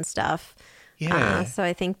lights and stuff. Yeah. So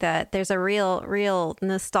I think that there's a real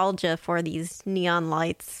nostalgia for these neon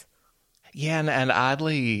lights. Yeah, and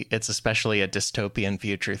oddly, it's especially a dystopian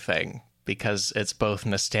future thing. because it's both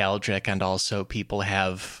nostalgic and also people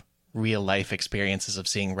have real life experiences of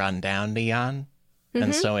seeing run down neon.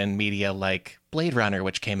 And so in media like Blade Runner,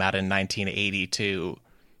 which came out in 1982,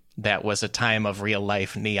 that was a time of real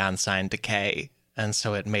life neon sign decay. And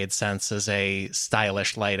so it made sense as a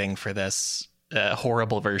stylish lighting for this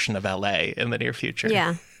horrible version of LA in the near future.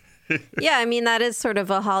 Yeah. Yeah, I mean, that is sort of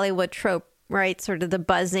a Hollywood trope, right? Sort of the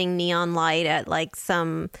buzzing neon light at like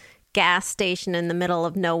some gas station in the middle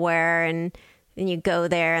of nowhere. And then you go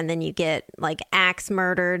there and then you get like axe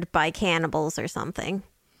murdered by cannibals or something.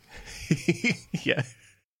 Yeah.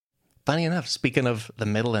 Funny enough, speaking of the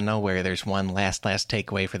middle of nowhere, there's one last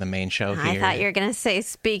takeaway for the main show here. I thought you were going to say,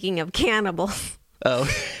 speaking of cannibals. Oh.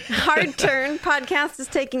 Hard turn. Podcast is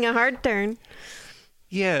taking a hard turn.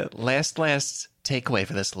 Yeah, last takeaway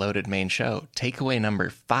for this loaded main show. Takeaway number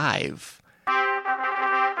 5.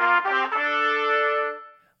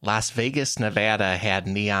 Las Vegas, Nevada had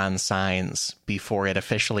neon signs before it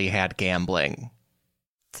officially had gambling.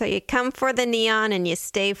 So you come for the neon and you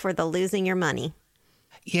stay for the losing your money.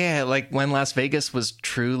 Yeah, like when Las Vegas was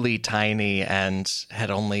truly tiny and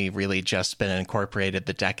had only really just been incorporated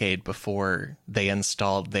the decade before, they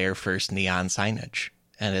installed their first neon signage.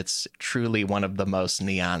 And it's truly one of the most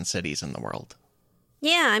neon cities in the world.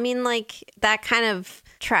 Yeah, I mean, like, that kind of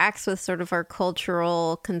tracks with sort of our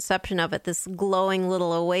cultural conception of it, this glowing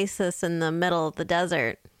little oasis in the middle of the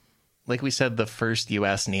desert. Like we said, the first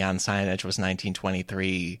U.S. neon signage was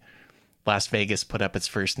 1923. Las Vegas put up its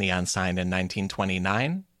first neon sign in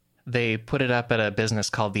 1929. They put it up at a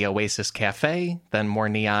business called the Oasis Cafe, then more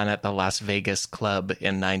neon at the Las Vegas Club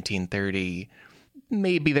in 1930.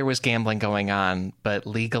 Maybe there was gambling going on, but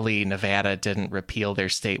legally Nevada didn't repeal their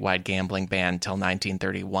statewide gambling ban till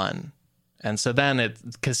 1931. And so then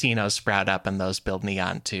casinos sprout up and those build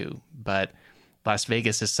neon too. But Las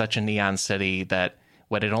Vegas is such a neon city that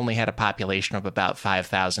when it only had a population of about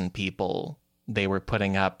 5,000 people, they were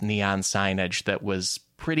putting up neon signage that was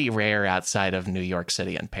pretty rare outside of New York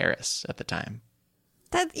City and Paris at the time.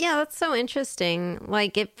 That's so interesting.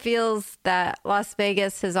 Like, it feels that Las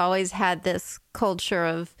Vegas has always had this culture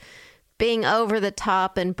of being over the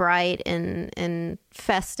top and bright and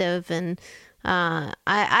festive. And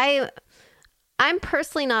I'm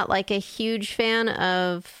personally not like a huge fan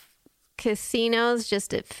of casinos.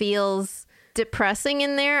 Just it feels depressing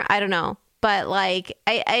in there. I don't know. But like,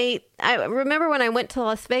 I remember when I went to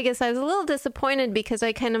Las Vegas, I was a little disappointed because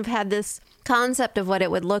I kind of had this concept of what it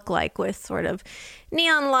would look like with sort of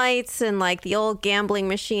neon lights and like the old gambling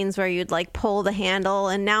machines where you'd like pull the handle.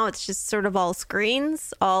 And now it's just sort of all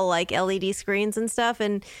screens, all like LED screens and stuff.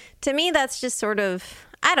 And to me, that's just sort of,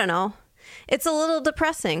 I don't know. It's a little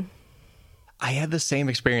depressing. I had the same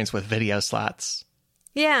experience with video slots.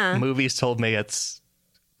 Yeah. Movies told me it's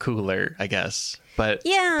cooler, I guess. But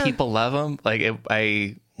yeah, people love them. Like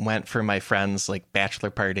I went for my friend's like bachelor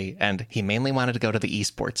party, and he mainly wanted to go to the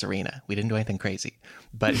esports arena. We didn't do anything crazy,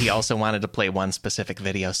 but he also wanted to play one specific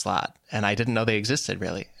video slot, and I didn't know they existed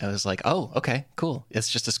really. I was like, oh, okay, cool. It's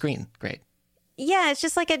just a screen. Great. Yeah, it's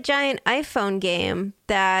just like a giant iPhone game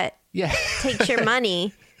that takes your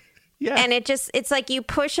money. Yeah. And it's like you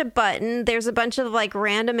push a button. There's a bunch of like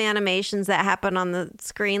random animations that happen on the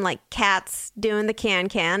screen, like cats doing the can.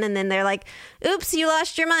 And then they're like, oops, you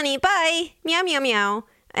lost your money. Bye. Meow, meow, meow.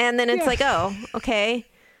 And then it's like, oh, okay.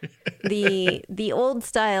 The old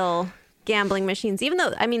style gambling machines, even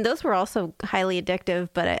though, I mean, those were also highly addictive.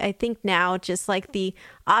 But I think now just like the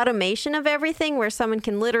automation of everything where someone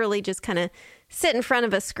can literally just kind of sit in front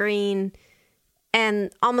of a screen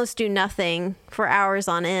and almost do nothing for hours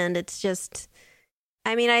on end. It's just,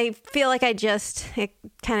 I mean, I feel like I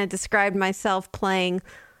kind of described myself playing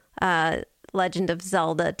Legend of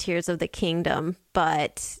Zelda, Tears of the Kingdom.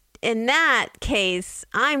 But in that case,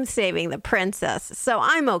 I'm saving the princess, so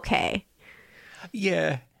I'm okay.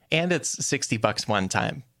 Yeah. And it's $60 one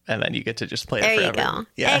time, and then you get to just play there it forever. There you go.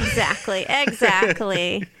 Yeah.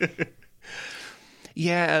 Exactly.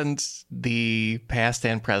 Yeah, and the past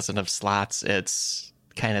and present of slots, it's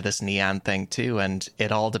kind of this neon thing too, and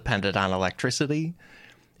it all depended on electricity.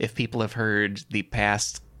 If people have heard the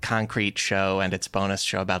past Concrete show and its bonus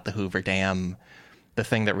show about the Hoover Dam, the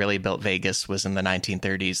thing that really built Vegas was in the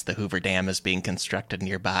 1930s, the Hoover Dam is being constructed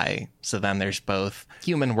nearby. So then there's both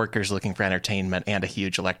human workers looking for entertainment and a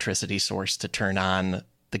huge electricity source to turn on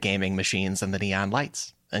the gaming machines and the neon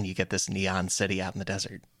lights, and you get this neon city out in the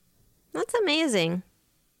desert. That's amazing.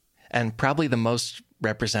 And probably the most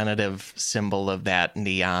representative symbol of that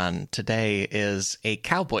neon today is a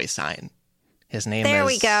cowboy sign. His name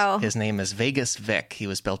is Vegas Vic. He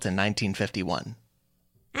was built in 1951.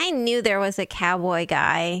 I knew there was a cowboy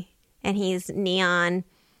guy, and he's neon.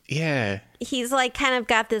 Yeah. He's like kind of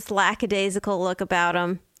got this lackadaisical look about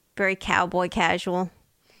him. Very cowboy casual.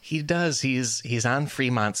 He does. He's on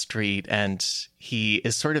Fremont Street, and he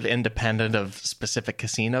is sort of independent of specific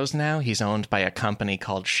casinos now. He's owned by a company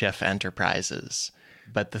called Schiff Enterprises.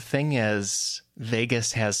 But the thing is,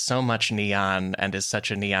 Vegas has so much neon and is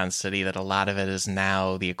such a neon city that a lot of it is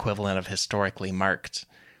now the equivalent of historically marked.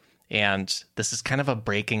 And this is kind of a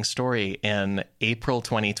breaking story. In April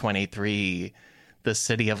 2023, the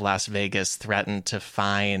city of Las Vegas threatened to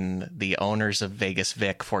fine the owners of Vegas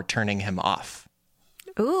Vic for turning him off.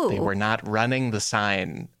 Ooh. They were not running the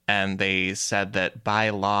sign, and they said that by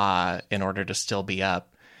law, in order to still be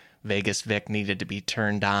up, Vegas Vic needed to be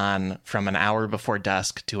turned on from an hour before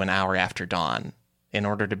dusk to an hour after dawn. In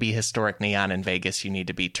order to be historic neon in Vegas, you need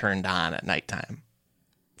to be turned on at nighttime.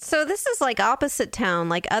 So this is like opposite town.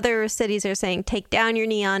 Like other cities are saying, take down your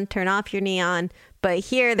neon, turn off your neon. But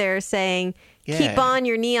here they're saying, keep on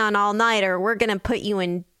your neon all night or we're going to put you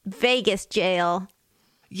in Vegas jail.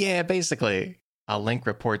 Yeah, basically. I'll link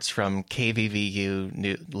reports from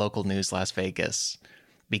KVVU, local news Las Vegas,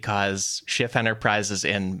 because Schiff Enterprises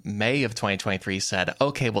in May of 2023 said,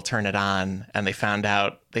 okay, we'll turn it on. And they found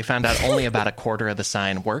out only about a quarter of the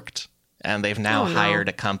sign worked. And they've now hired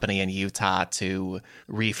a company in Utah to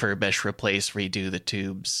refurbish, replace, redo the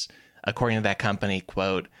tubes. According to that company,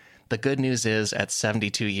 quote, the good news is at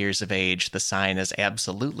 72 years of age, the sign is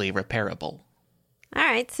absolutely repairable. All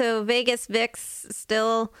right. So Vegas Vic's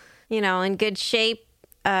still, in good shape.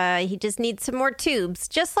 He just needs some more tubes,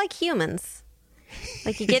 just like humans.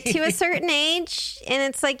 Like you get to a certain age and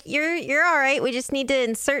it's like, you're all right. We just need to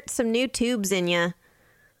insert some new tubes in you.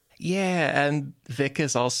 Yeah, and Vic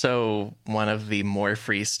is also one of the more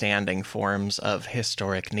freestanding forms of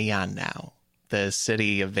historic neon now. The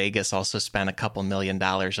city of Vegas also spent a couple $1 million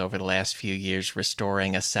over the last few years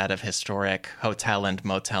restoring a set of historic hotel and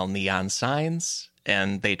motel neon signs,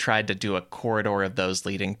 and they tried to do a corridor of those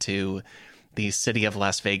leading to the City of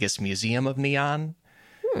Las Vegas Museum of Neon.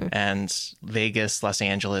 And Vegas, Los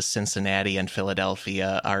Angeles, Cincinnati, and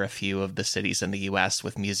Philadelphia are a few of the cities in the U.S.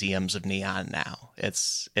 with museums of neon now.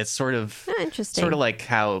 It's sort of interesting. Sort of like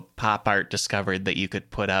how pop art discovered that you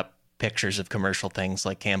could put up pictures of commercial things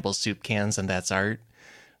like Campbell's soup cans, and that's art.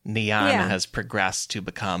 Neon has progressed to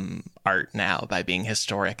become art now by being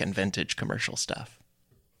historic and vintage commercial stuff.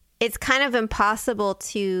 It's kind of impossible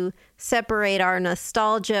to separate our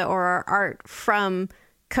nostalgia or our art from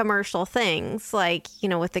commercial things like,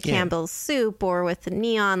 with the Campbell's soup or with the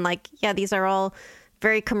neon. Like, these are all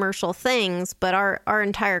very commercial things, but our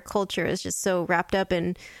entire culture is just so wrapped up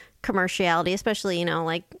in commerciality, especially,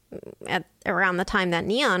 like at around the time that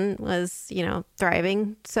neon was,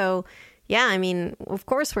 thriving. So, of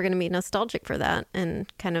course we're going to be nostalgic for that and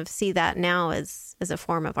kind of see that now as a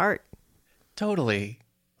form of art. Totally.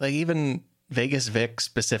 Like even Vegas Vic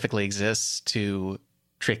specifically exists to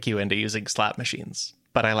trick you into using slot machines.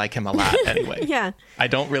 But I like him a lot anyway. Yeah. I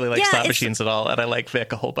don't really like slot machines at all, and I like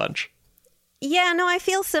Vic a whole bunch. Yeah, no, I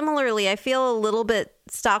feel similarly. I feel a little bit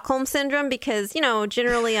Stockholm Syndrome because,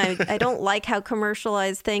 generally I don't like how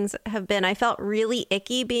commercialized things have been. I felt really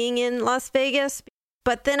icky being in Las Vegas.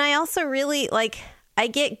 But then I also really, I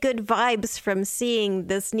get good vibes from seeing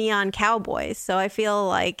this neon cowboy. So I feel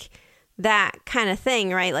like that kind of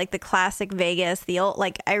thing, right? Like the classic Vegas, the old,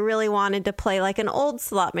 I really wanted to play like an old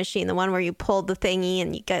slot machine, the one where you pulled the thingy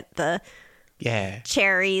and you get the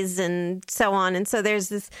cherries and so on. And so there's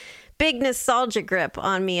this big nostalgia grip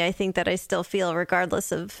on me, I think, that I still feel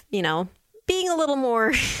regardless of, being a little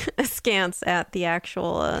more askance at the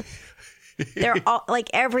actual, they're all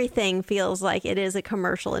everything feels like it is a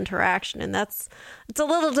commercial interaction. And it's a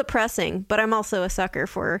little depressing, but I'm also a sucker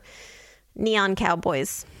for neon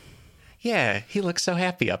cowboys. Yeah, he looks so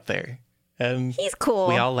happy up there. And he's cool.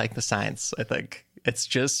 We all like the science, I think. It's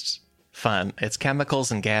just fun. It's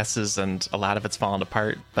chemicals and gases, and a lot of it's falling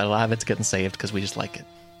apart, but a lot of it's getting saved because we just like it.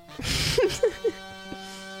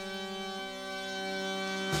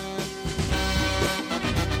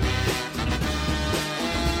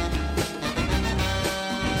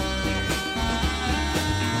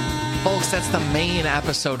 Folks, that's the main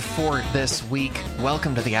episode for this week.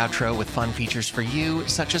 Welcome to the outro with fun features for you,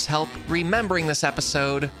 such as help remembering this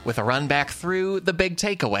episode with a run back through the big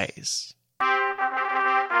takeaways.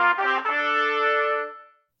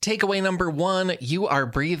 Takeaway number 1, you are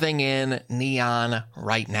breathing in neon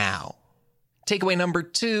right now. Takeaway number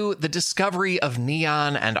 2, the discovery of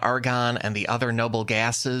neon and argon and the other noble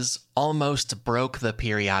gases almost broke the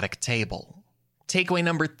periodic table. Takeaway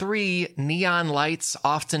number 3, neon lights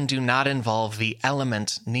often do not involve the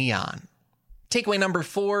element neon. Takeaway number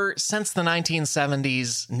 4, since the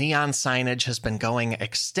 1970s, neon signage has been going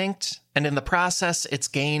extinct, and in the process, it's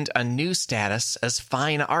gained a new status as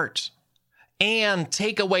fine art. And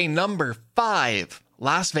takeaway number 5,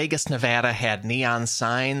 Las Vegas, Nevada had neon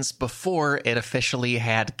signs before it officially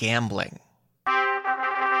had gambling.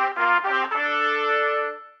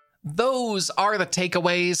 Those are the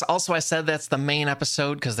takeaways. Also, I said that's the main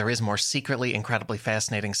episode because there is more secretly incredibly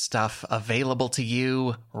fascinating stuff available to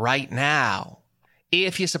you right now.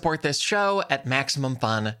 If you support this show at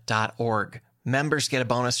MaximumFun.org, members get a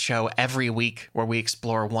bonus show every week where we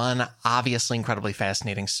explore one obviously incredibly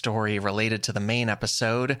fascinating story related to the main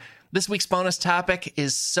episode. This week's bonus topic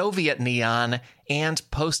is Soviet neon and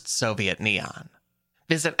post-Soviet neon.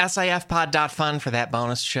 Visit sifpod.fun for that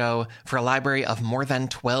bonus show, for a library of more than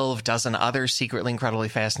 12 dozen other secretly incredibly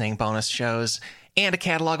fascinating bonus shows, and a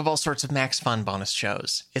catalog of all sorts of Max Fun bonus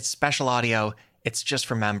shows. It's special audio. It's just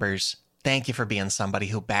for members. Thank you for being somebody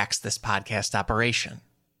who backs this podcast operation.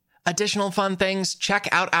 Additional fun things, check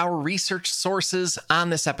out our research sources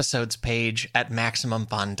on this episode's page at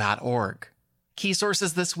MaximumFun.org. Key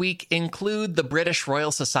sources this week include the British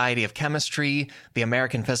Royal Society of Chemistry, the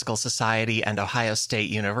American Physical Society, and Ohio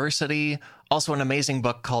State University. Also an amazing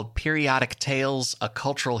book called Periodic Tales, A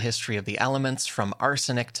Cultural History of the Elements from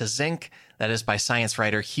Arsenic to Zinc, that is by science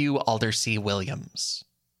writer Hugh Aldersey Williams.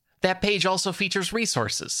 That page also features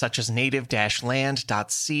resources such as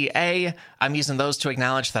native-land.ca. I'm using those to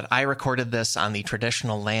acknowledge that I recorded this on the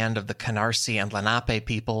traditional land of the Canarsie and Lenape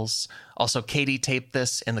peoples. Also, Katie taped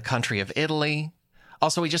this in the country of Italy.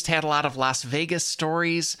 Also, we just had a lot of Las Vegas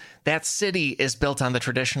stories. That city is built on the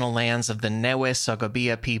traditional lands of the Newe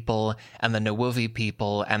Sogobia people and the Nwuvi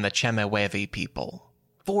people and the Chemehuevi people.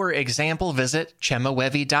 For example, visit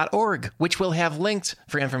chemehuevi.org, which we'll have linked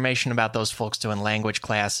for information about those folks doing language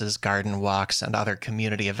classes, garden walks, and other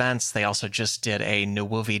community events. They also just did a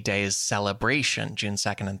Nwuvi Days celebration, June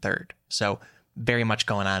 2nd and 3rd. So very much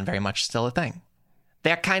going on, very much still a thing.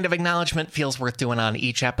 That kind of acknowledgement feels worth doing on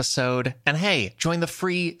each episode. And hey, join the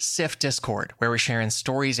free SIF Discord, where we're sharing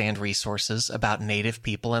stories and resources about Native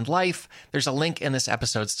people and life. There's a link in this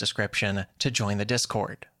episode's description to join the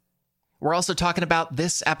Discord. We're also talking about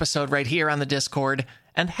this episode right here on the Discord.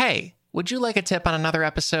 And hey, would you like a tip on another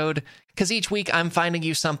episode? Because each week I'm finding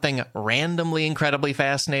you something randomly incredibly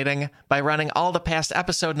fascinating by running all the past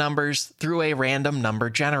episode numbers through a random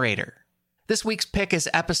number generator. This week's pick is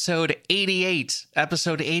episode 88.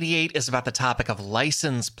 Episode 88 is about the topic of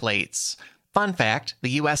license plates. Fun fact, the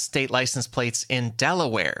U.S. state license plates in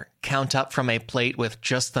Delaware count up from a plate with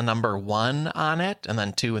just the number 1 on it, and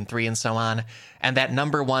then 2 and 3 and so on, and that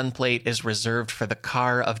number 1 plate is reserved for the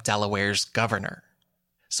car of Delaware's governor.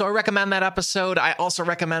 So I recommend that episode. I also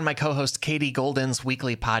recommend my co-host Katie Golden's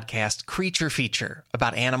weekly podcast, Creature Feature,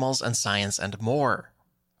 about animals and science and more.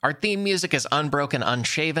 Our theme music is Unbroken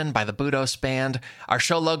Unshaven by the Budos Band. Our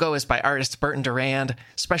show logo is by artist Burton Durand.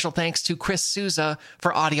 Special thanks to Chris Souza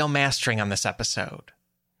for audio mastering on this episode.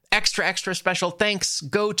 Extra special thanks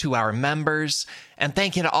go to our members, and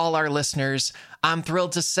thank you to all our listeners. I'm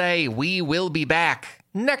thrilled to say we will be back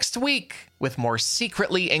next week with more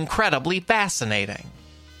secretly incredibly fascinating.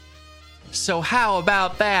 So how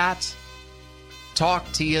about that?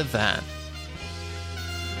 Talk to you then.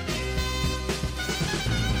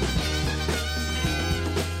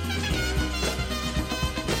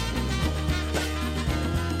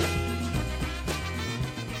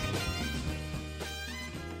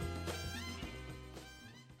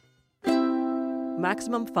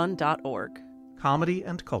 MaximumFun.org. Comedy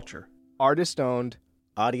and culture. Artist owned.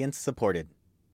 Audience supported.